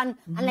 and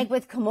like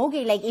with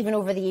Camogie, like even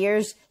over the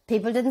years,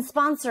 people didn't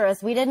sponsor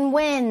us. We didn't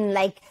win.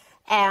 Like,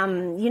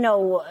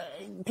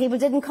 people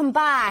didn't come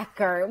back,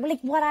 or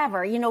like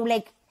whatever,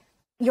 like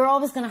you're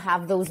always going to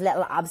have those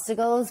little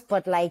obstacles,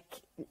 but like,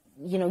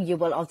 you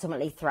will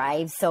ultimately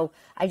thrive. So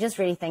I just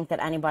really think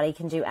that anybody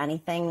can do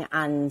anything.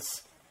 And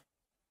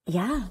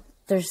yeah,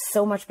 there's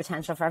so much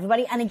potential for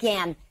everybody. And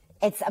again,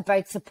 it's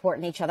about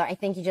supporting each other. I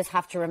think you just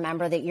have to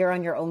remember that you're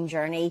on your own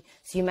journey.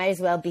 So you might as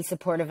well be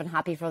supportive and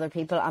happy for other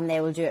people, and they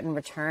will do it in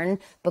return,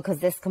 because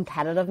this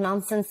competitive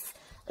nonsense,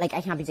 like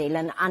I can't be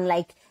dealing. And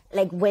like,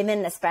 like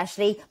women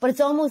especially, but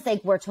it's almost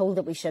like we're told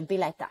that we should be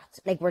like that.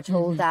 Like we're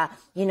told that,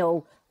 you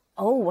know,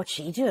 oh, what's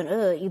she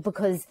doing?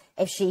 Because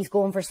if she's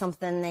going for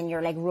something, then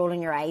you're like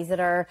rolling your eyes at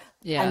her.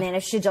 Yeah. And then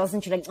if she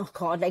doesn't, you're like, oh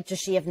God, like, does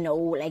she have no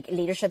like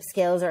leadership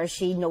skills, or is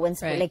she no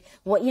like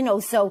what, you know?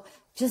 So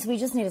we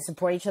just need to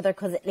support each other,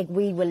 because like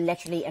we will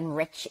literally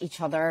enrich each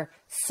other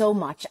so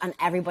much, and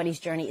everybody's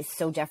journey is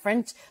so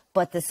different.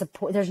 But the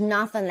support, there's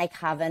nothing like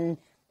having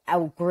a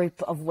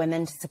group of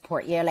women to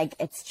support you. Like,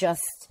 it's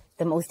just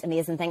the most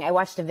amazing thing. I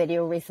watched a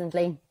video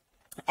recently.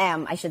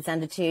 I should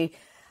send it to you.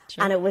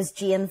 Sure. And it was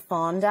Jane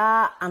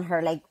Fonda and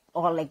her like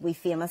all like we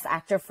famous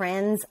actor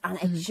friends, and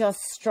it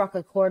just struck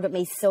a chord with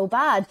me so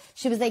bad.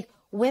 She was like,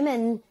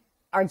 women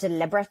are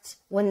deliberate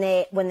when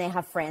they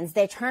have friends.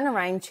 They turn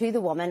around to the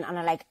woman and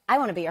are like, I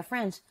want to be your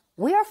friend.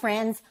 We are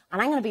friends,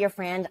 and I'm going to be your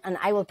friend, and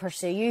I will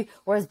pursue you.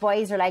 Whereas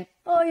boys are like,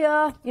 oh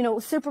yeah, you know,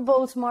 Super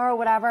Bowl tomorrow,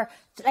 whatever.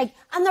 Like,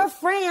 and they're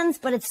friends,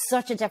 but it's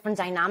such a different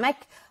dynamic.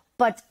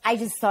 But I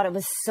just thought it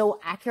was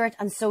so accurate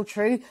and so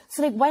true.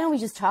 So like, why don't we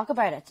just talk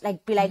about it?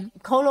 Like, be like,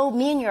 Colo,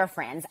 me and you are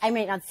friends. I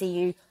might not see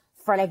you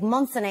for like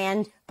months on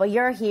end, but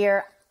you're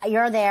here,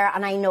 you're there,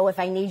 and I know if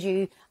I need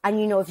you, and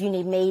you know if you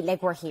need me,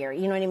 like, we're here.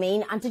 You know what I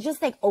mean? And to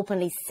just like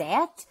openly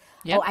say it,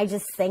 oh, I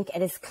just think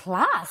it is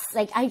class.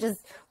 Like,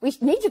 we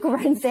need to go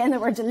around saying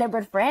that we're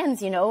deliberate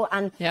friends, you know?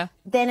 And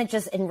then it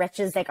just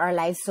enriches like our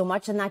lives so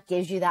much, and that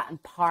gives you that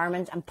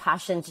empowerment and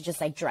passion to just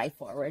like drive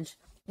forward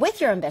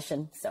with your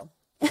ambition. So.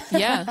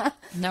 Yeah,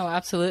 no,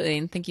 absolutely.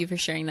 And thank you for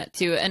sharing that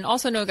too. And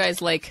also know,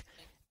 guys, like,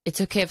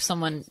 it's okay if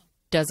someone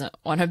doesn't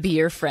want to be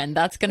your friend.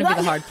 That's going to be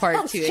the hard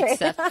part to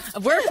accept.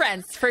 We're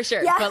friends for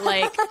sure. Yeah. But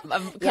like,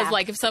 because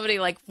like if somebody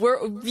like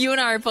you and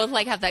I are both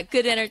like have that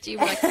good energy,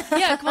 we're like,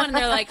 yeah, come on. And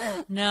they're like,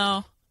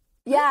 no.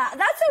 Yeah,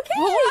 that's okay.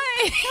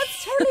 Why?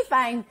 That's totally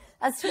fine.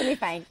 That's totally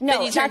fine.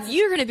 No,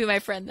 you're going to be my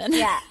friend then.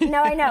 Yeah.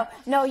 No, I know.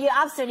 No, you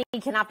absolutely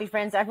cannot be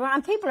friends with everyone.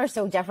 And people are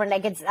so different.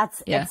 Like,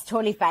 it's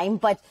totally fine.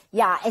 But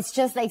yeah, it's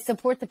just like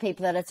support the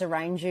people that it's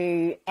around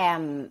you.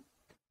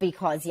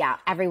 Because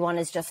everyone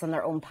is just on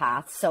their own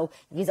path. So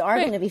if you are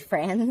going to be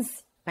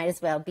friends, might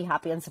as well be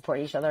happy and support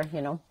each other,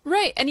 you know?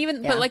 Right. And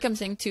even, but like I'm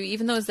saying too,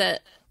 even those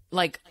that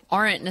like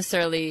aren't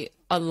necessarily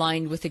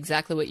aligned with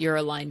exactly what you're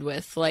aligned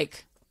with,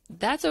 like,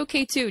 that's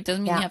okay too. It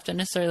doesn't mean you have to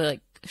necessarily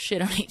like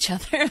shit on each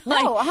other.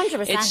 Like, no,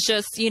 100%. It's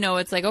just, you know,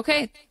 it's like,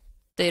 okay,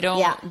 they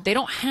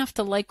don't have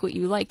to like what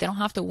you like. They don't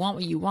have to want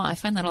what you want. I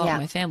find that a lot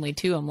with my family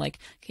too. I'm like,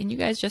 can you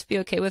guys just be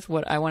okay with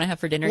what I want to have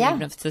for dinner,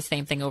 even if it's the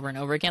same thing over and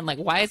over again? Like,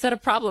 why is that a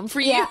problem for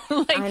you?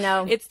 Like, I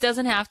know. It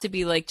doesn't have to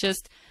be like,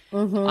 just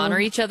honor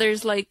each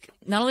other's, like,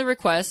 not only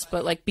requests,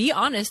 but like be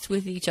honest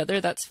with each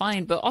other. That's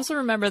fine. But also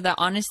remember that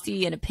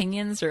honesty and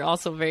opinions are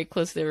also very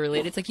closely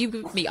related. It's like, you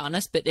could be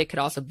honest, but it could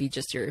also be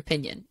just your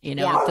opinion. You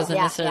know, it doesn't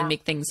necessarily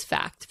make things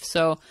fact.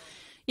 So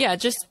yeah,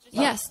 just,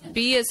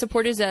 be as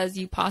supportive as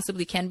you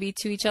possibly can be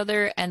to each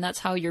other. And that's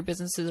how your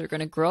businesses are going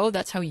to grow.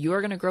 That's how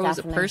you're going to grow as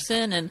a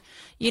person. And,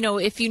 you know,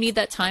 if you need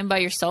that time by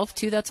yourself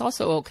too, that's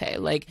also okay.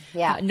 Like,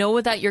 know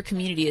that your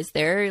community is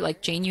there.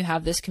 Like, Jane, you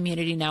have this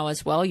community now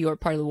as well. You are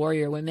part of the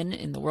Warrior Women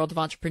in the world of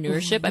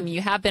entrepreneurship. I mean,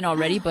 you have been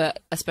already,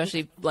 but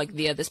especially like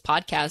via this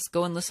podcast,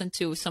 go and listen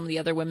to some of the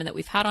other women that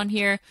we've had on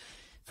here.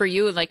 For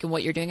you, like, in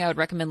what you're doing, I would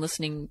recommend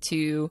listening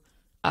to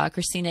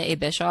Christina A.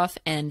 Bischoff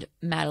and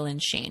Madeline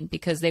Shane,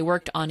 because they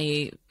worked on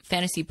a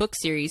fantasy book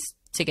series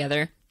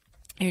together.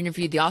 I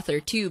interviewed the author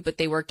too, but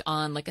they worked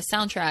on like a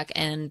soundtrack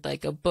and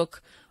like a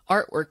book,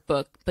 artwork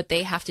book, but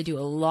they have to do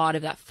a lot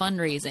of that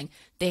fundraising.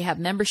 They have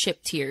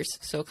membership tiers.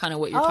 So kind of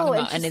what you're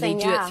talking about. And they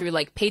do it through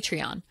like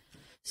Patreon.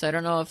 So I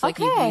don't know if like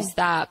you've used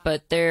that,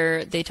 but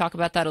they talk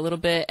about that a little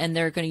bit, and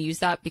they're going to use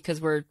that because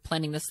we're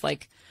planning this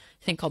like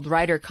thing called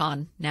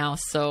WriterCon now.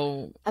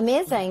 So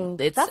amazing.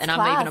 I'm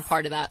not even a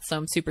part of that, so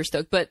I'm super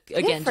stoked. But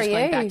again, just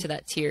going back to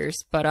that tiers.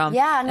 But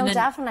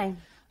definitely.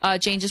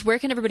 Jane, just where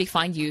can everybody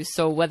find you?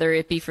 So whether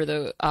it be for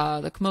the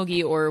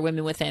Camogie or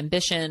Women with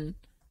Ambition.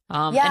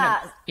 Go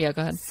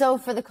ahead. So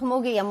for the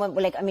Camogie,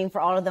 and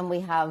for all of them, we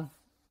have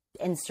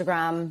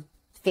Instagram,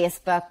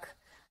 Facebook.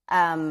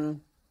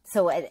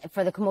 So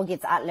for the Camogie,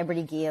 it's at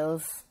Liberty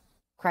Gales.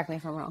 Correct me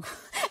if I'm wrong.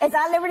 It's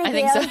at Liberty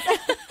Gales. I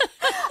think so.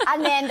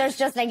 And then there's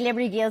just like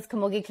Liberty Gales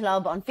Camogie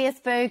Club on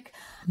Facebook.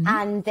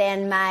 And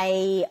then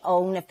my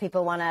own, if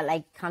people want to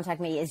like contact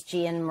me, is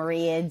Jane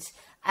Mairead.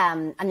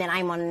 And then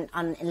I'm on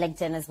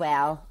LinkedIn as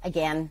well.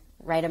 Again,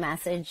 write a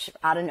message,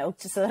 add a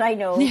note so that I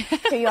know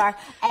who you are.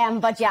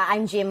 But yeah,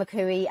 I'm Jane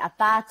McCooey at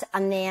that.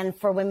 And then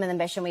for Women with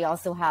Ambition, we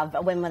also have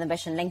a Women with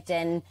Ambition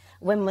LinkedIn,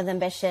 Women with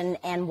Ambition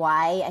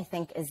NY, I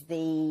think is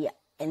the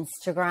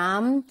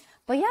Instagram.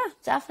 But yeah,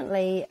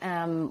 definitely.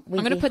 I'm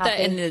going to put that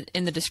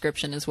in the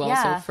description as well.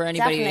 Yeah, so for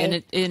anybody,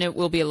 and it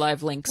will be a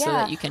live link so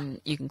that you can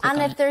click on it.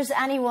 And if there's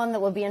anyone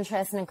that would be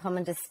interested in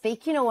coming to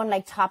speak, you know, on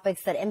like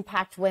topics that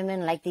impact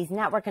women, like these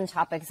networking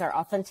topics, or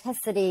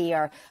authenticity,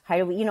 or how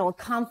do we, you know,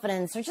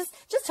 confidence, or just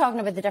talking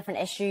about the different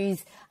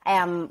issues.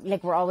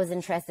 Like, we're always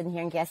interested in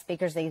hearing guest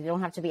speakers. They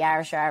don't have to be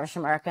Irish or Irish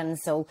American.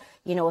 So,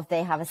 you know, if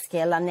they have a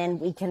skill, and then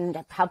we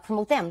can help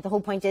promote them. The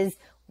whole point is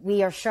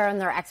we are sharing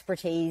their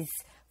expertise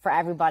for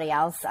everybody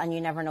else, and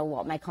you never know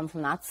what might come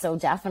from that. So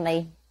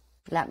definitely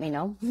let me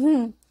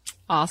know.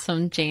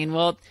 Awesome, Jane.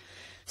 Well,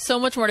 so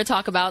much more to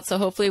talk about. So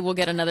hopefully we'll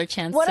get another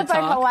chance to talk. What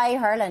about Hawaii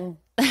hurling?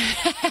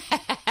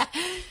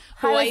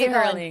 Hawaii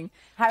hurling.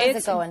 How is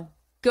it going?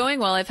 Going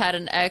well. I've had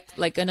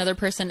another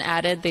person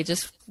added. They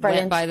just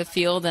went by the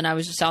field, and I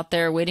was just out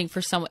there waiting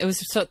for someone. It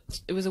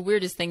was the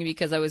weirdest thing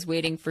because I was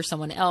waiting for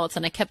someone else,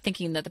 and I kept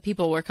thinking that the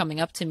people were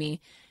coming up to me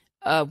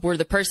were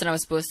the person I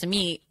was supposed to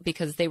meet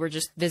because they were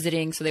just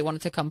visiting, so they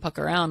wanted to come puck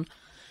around.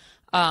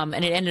 And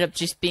it ended up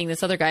just being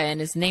this other guy,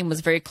 and his name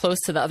was very close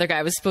to the other guy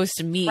I was supposed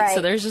to meet. Right.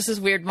 So there's just this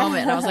weird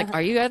moment, and I was like,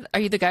 "Are you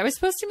the guy I was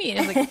supposed to meet?" And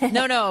I was like,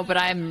 "No, but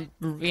I'm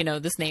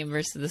this name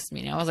versus this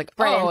meeting." I was like,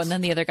 "Oh," and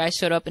then the other guy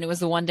showed up, and it was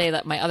the one day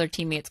that my other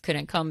teammates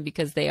couldn't come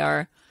because they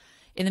are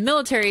in the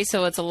military,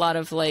 so it's a lot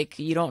of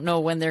you don't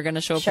know when they're going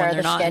to show up, when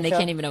they're not, and they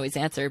can't even always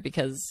answer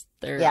because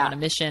they're on a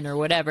mission or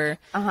whatever.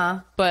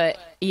 But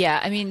yeah,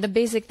 I mean, the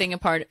basic thing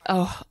apart.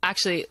 Oh,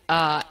 actually,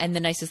 and the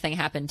nicest thing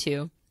happened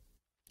too.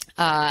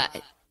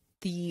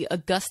 The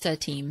Augusta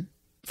team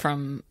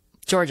from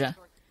Georgia,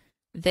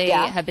 they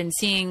have been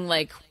seeing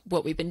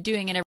what we've been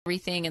doing and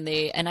everything,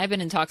 and I've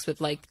been in talks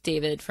with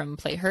David from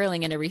Play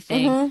Hurling and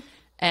everything,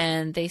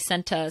 and they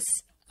sent us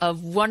a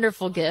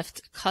wonderful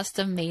gift,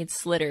 custom made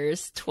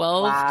slitters,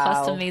 12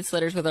 custom made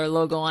slitters with our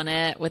logo on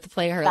it with the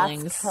Play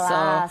Hurling. That's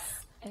class.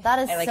 So that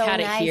is I so had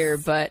nice. It here,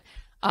 but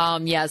so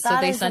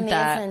they sent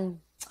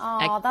amazing.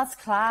 Oh, that's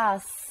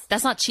class.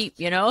 That's not cheap,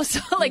 So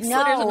slitters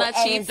are not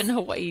cheap in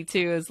Hawaii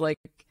too. Is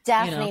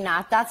definitely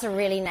not. That's a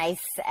really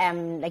nice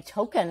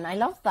token. I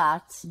love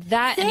that.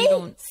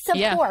 And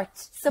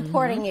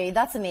supporting you.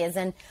 That's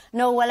amazing.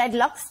 No, well, it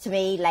looks to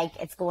me like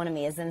it's going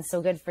amazing.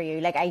 So good for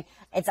you.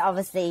 It's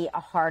obviously a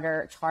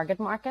harder target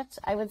market,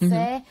 I would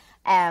say.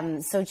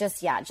 So just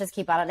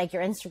keep at it.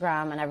 Your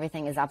Instagram and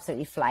everything is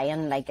absolutely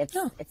flying.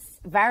 It's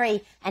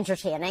very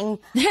entertaining,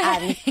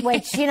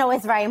 which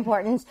is very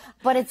important.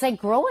 But it's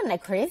growing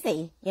like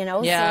crazy,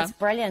 So it's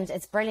brilliant.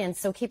 It's brilliant.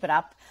 So keep it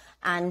up.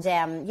 And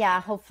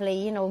hopefully,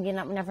 you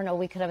never know.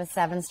 We could have a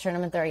sevens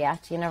tournament there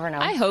yet. You never know.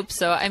 I hope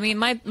so. I mean,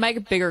 my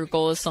bigger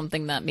goal is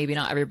something that maybe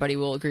not everybody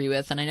will agree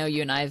with. And I know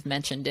you and I have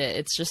mentioned it.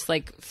 It's just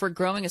for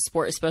growing a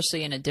sport,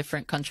 especially in a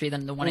different country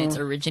than the one it's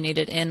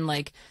originated in.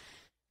 I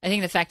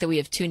think the fact that we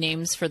have two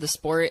names for the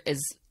sport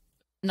is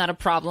not a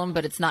problem,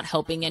 but it's not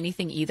helping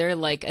anything either.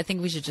 I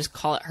think we should just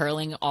call it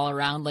hurling all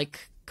around.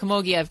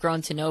 Camogie I've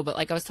grown to know, but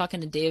I was talking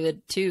to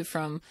David too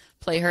from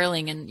Play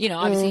Hurling, and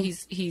obviously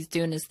he's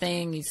doing his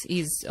thing,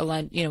 he's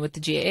aligned with the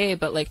GAA,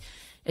 but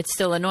it's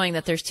still annoying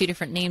that there's two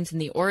different names, and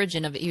the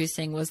origin of it he was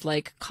saying was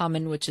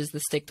common, which is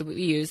the stick that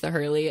we use, the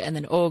hurley, and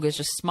then og is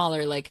just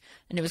smaller,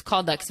 and it was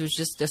called that because it was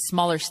just a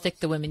smaller stick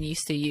the women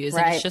used to use,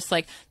 and it's just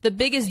the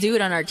biggest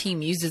dude on our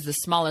team uses the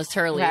smallest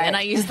hurley, and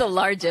I use the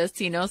largest,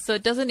 so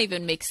it doesn't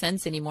even make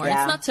sense anymore.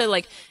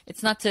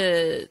 It's not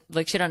to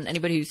shit on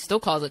anybody who still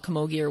calls it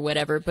camogie or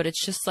whatever, but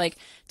it's just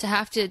to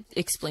have to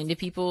explain to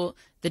people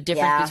the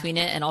difference between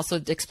it, and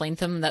also explain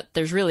to them that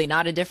there's really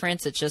not a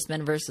difference. It's just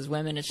men versus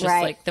women. It's just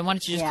then why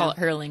don't you just call it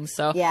hurling?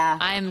 So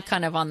I'm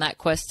kind of on that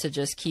quest to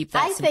just keep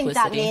that simplicity.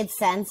 I think that made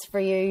sense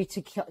for you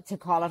to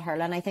call it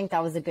hurling. I think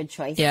that was a good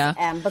choice.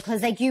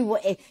 Because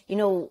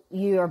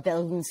you are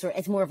building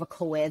it's more of a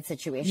co-ed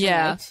situation.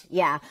 Right?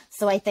 Yeah.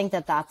 So I think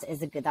that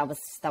is a good. That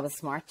was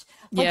smart.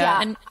 But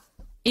and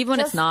even when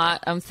it's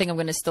not, I'm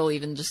going to still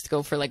even just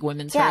go for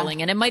women's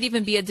hurling, and it might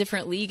even be a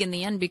different league in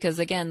the end because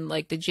again,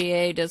 the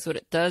GAA does what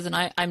it does, and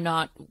I'm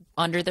not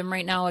under them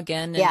right now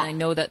again, and I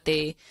know that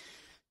they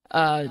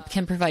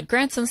can provide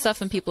grants and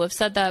stuff, and people have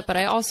said that, but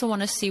I also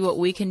want to see what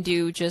we can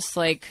do just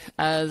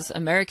as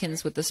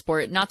Americans with the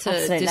sport, not to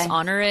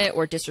dishonor it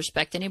or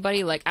disrespect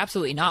anybody.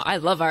 Absolutely not. I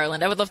love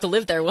Ireland. I would love to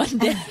live there one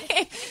day.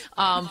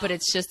 But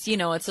it's just,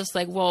 it's just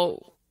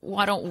well,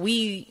 why don't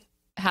we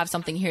have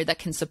something here that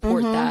can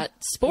support that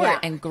sport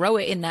and grow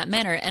it in that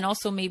manner, and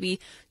also maybe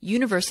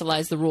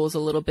universalize the rules a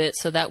little bit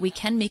so that we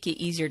can make it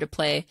easier to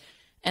play,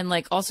 and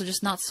also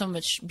just not so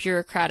much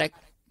bureaucratic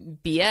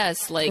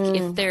BS.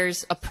 If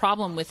there's a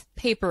problem with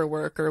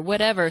paperwork or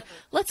whatever,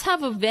 let's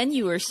have a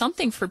venue or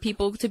something for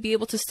people to be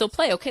able to still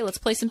play. Okay, let's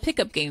play some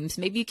pickup games.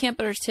 Maybe you can't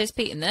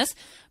participate in this,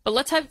 but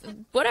let's have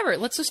whatever.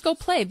 Let's just go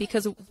play,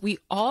 because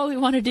all we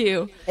want to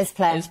do is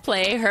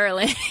play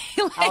hurling.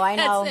 I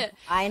know. That's it.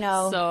 I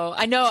know. So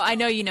I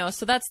know.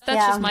 So that's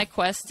just my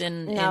quest.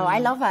 And I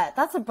love it.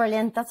 That's a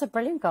brilliant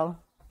goal.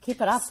 Keep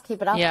it up.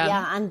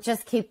 Yeah, and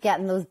just keep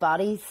getting those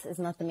bodies is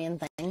not the main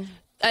thing.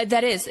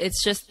 That is,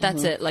 it's just,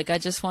 that's it. I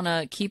just want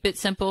to keep it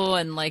simple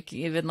and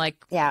even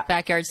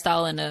backyard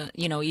style. And,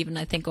 even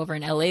I think over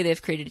in LA,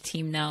 they've created a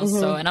team now.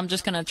 So, and I'm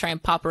just going to try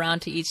and pop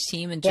around to each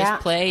team and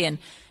just play, and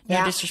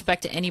no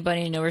disrespect to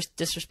anybody, no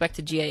disrespect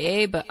to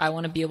GAA, but I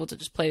want to be able to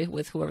just play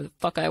with whoever the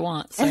fuck I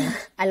want. So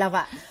I love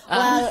it.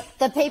 Well,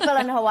 the people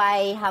in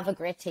Hawaii have a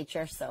great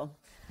teacher. So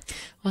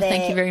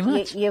thank you very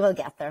much. You will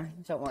get there.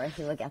 Don't worry.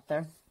 You will get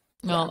there.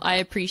 Well, I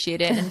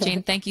appreciate it. And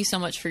Jane, thank you so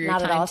much for your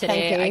time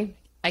today. Thank you.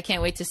 I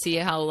can't wait to see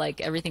how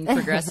everything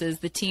progresses,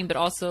 the team, but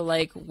also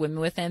Women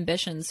with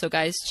Ambition. So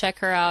guys, check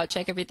her out,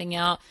 check everything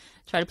out.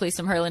 try to play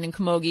some hurling in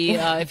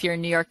Camogie. If you're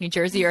in New York, New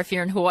Jersey, or if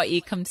you're in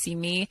Hawaii, come see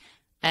me.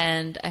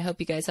 And I hope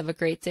you guys have a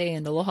great day,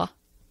 and aloha.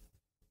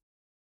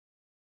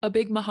 A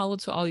big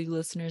mahalo to all you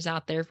listeners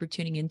out there for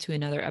tuning into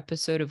another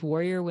episode of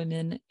Warrior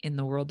Women in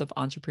the World of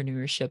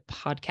Entrepreneurship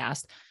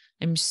podcast.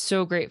 I'm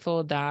so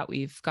grateful that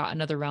we've got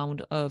another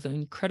round of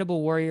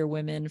incredible warrior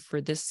women for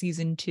this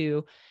season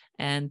 2.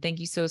 And thank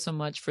you so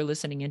much for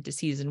listening into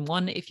season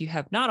 1. If you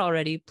have not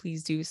already,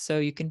 please do so.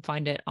 You can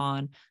find it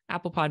on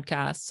Apple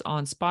Podcasts,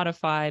 on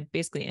Spotify,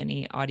 basically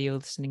any audio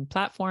listening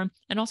platform,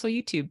 and also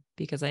YouTube,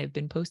 because I have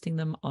been posting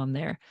them on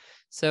there.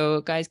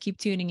 So guys, keep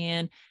tuning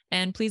in,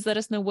 and please let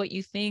us know what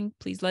you think.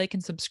 Please like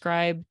and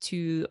subscribe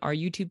to our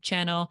YouTube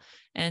channel,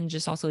 and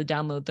just also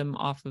download them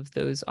off of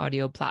those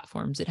audio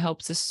platforms. It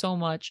helps us so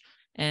much,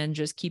 and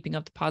just keeping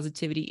up the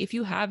positivity. If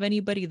you have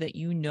anybody that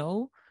you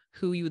know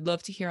who you would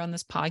love to hear on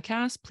this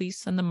podcast, please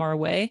send them our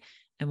way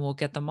and we'll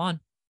get them on.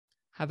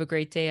 Have a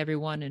great day,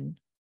 everyone, and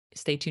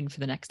stay tuned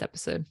for the next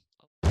episode.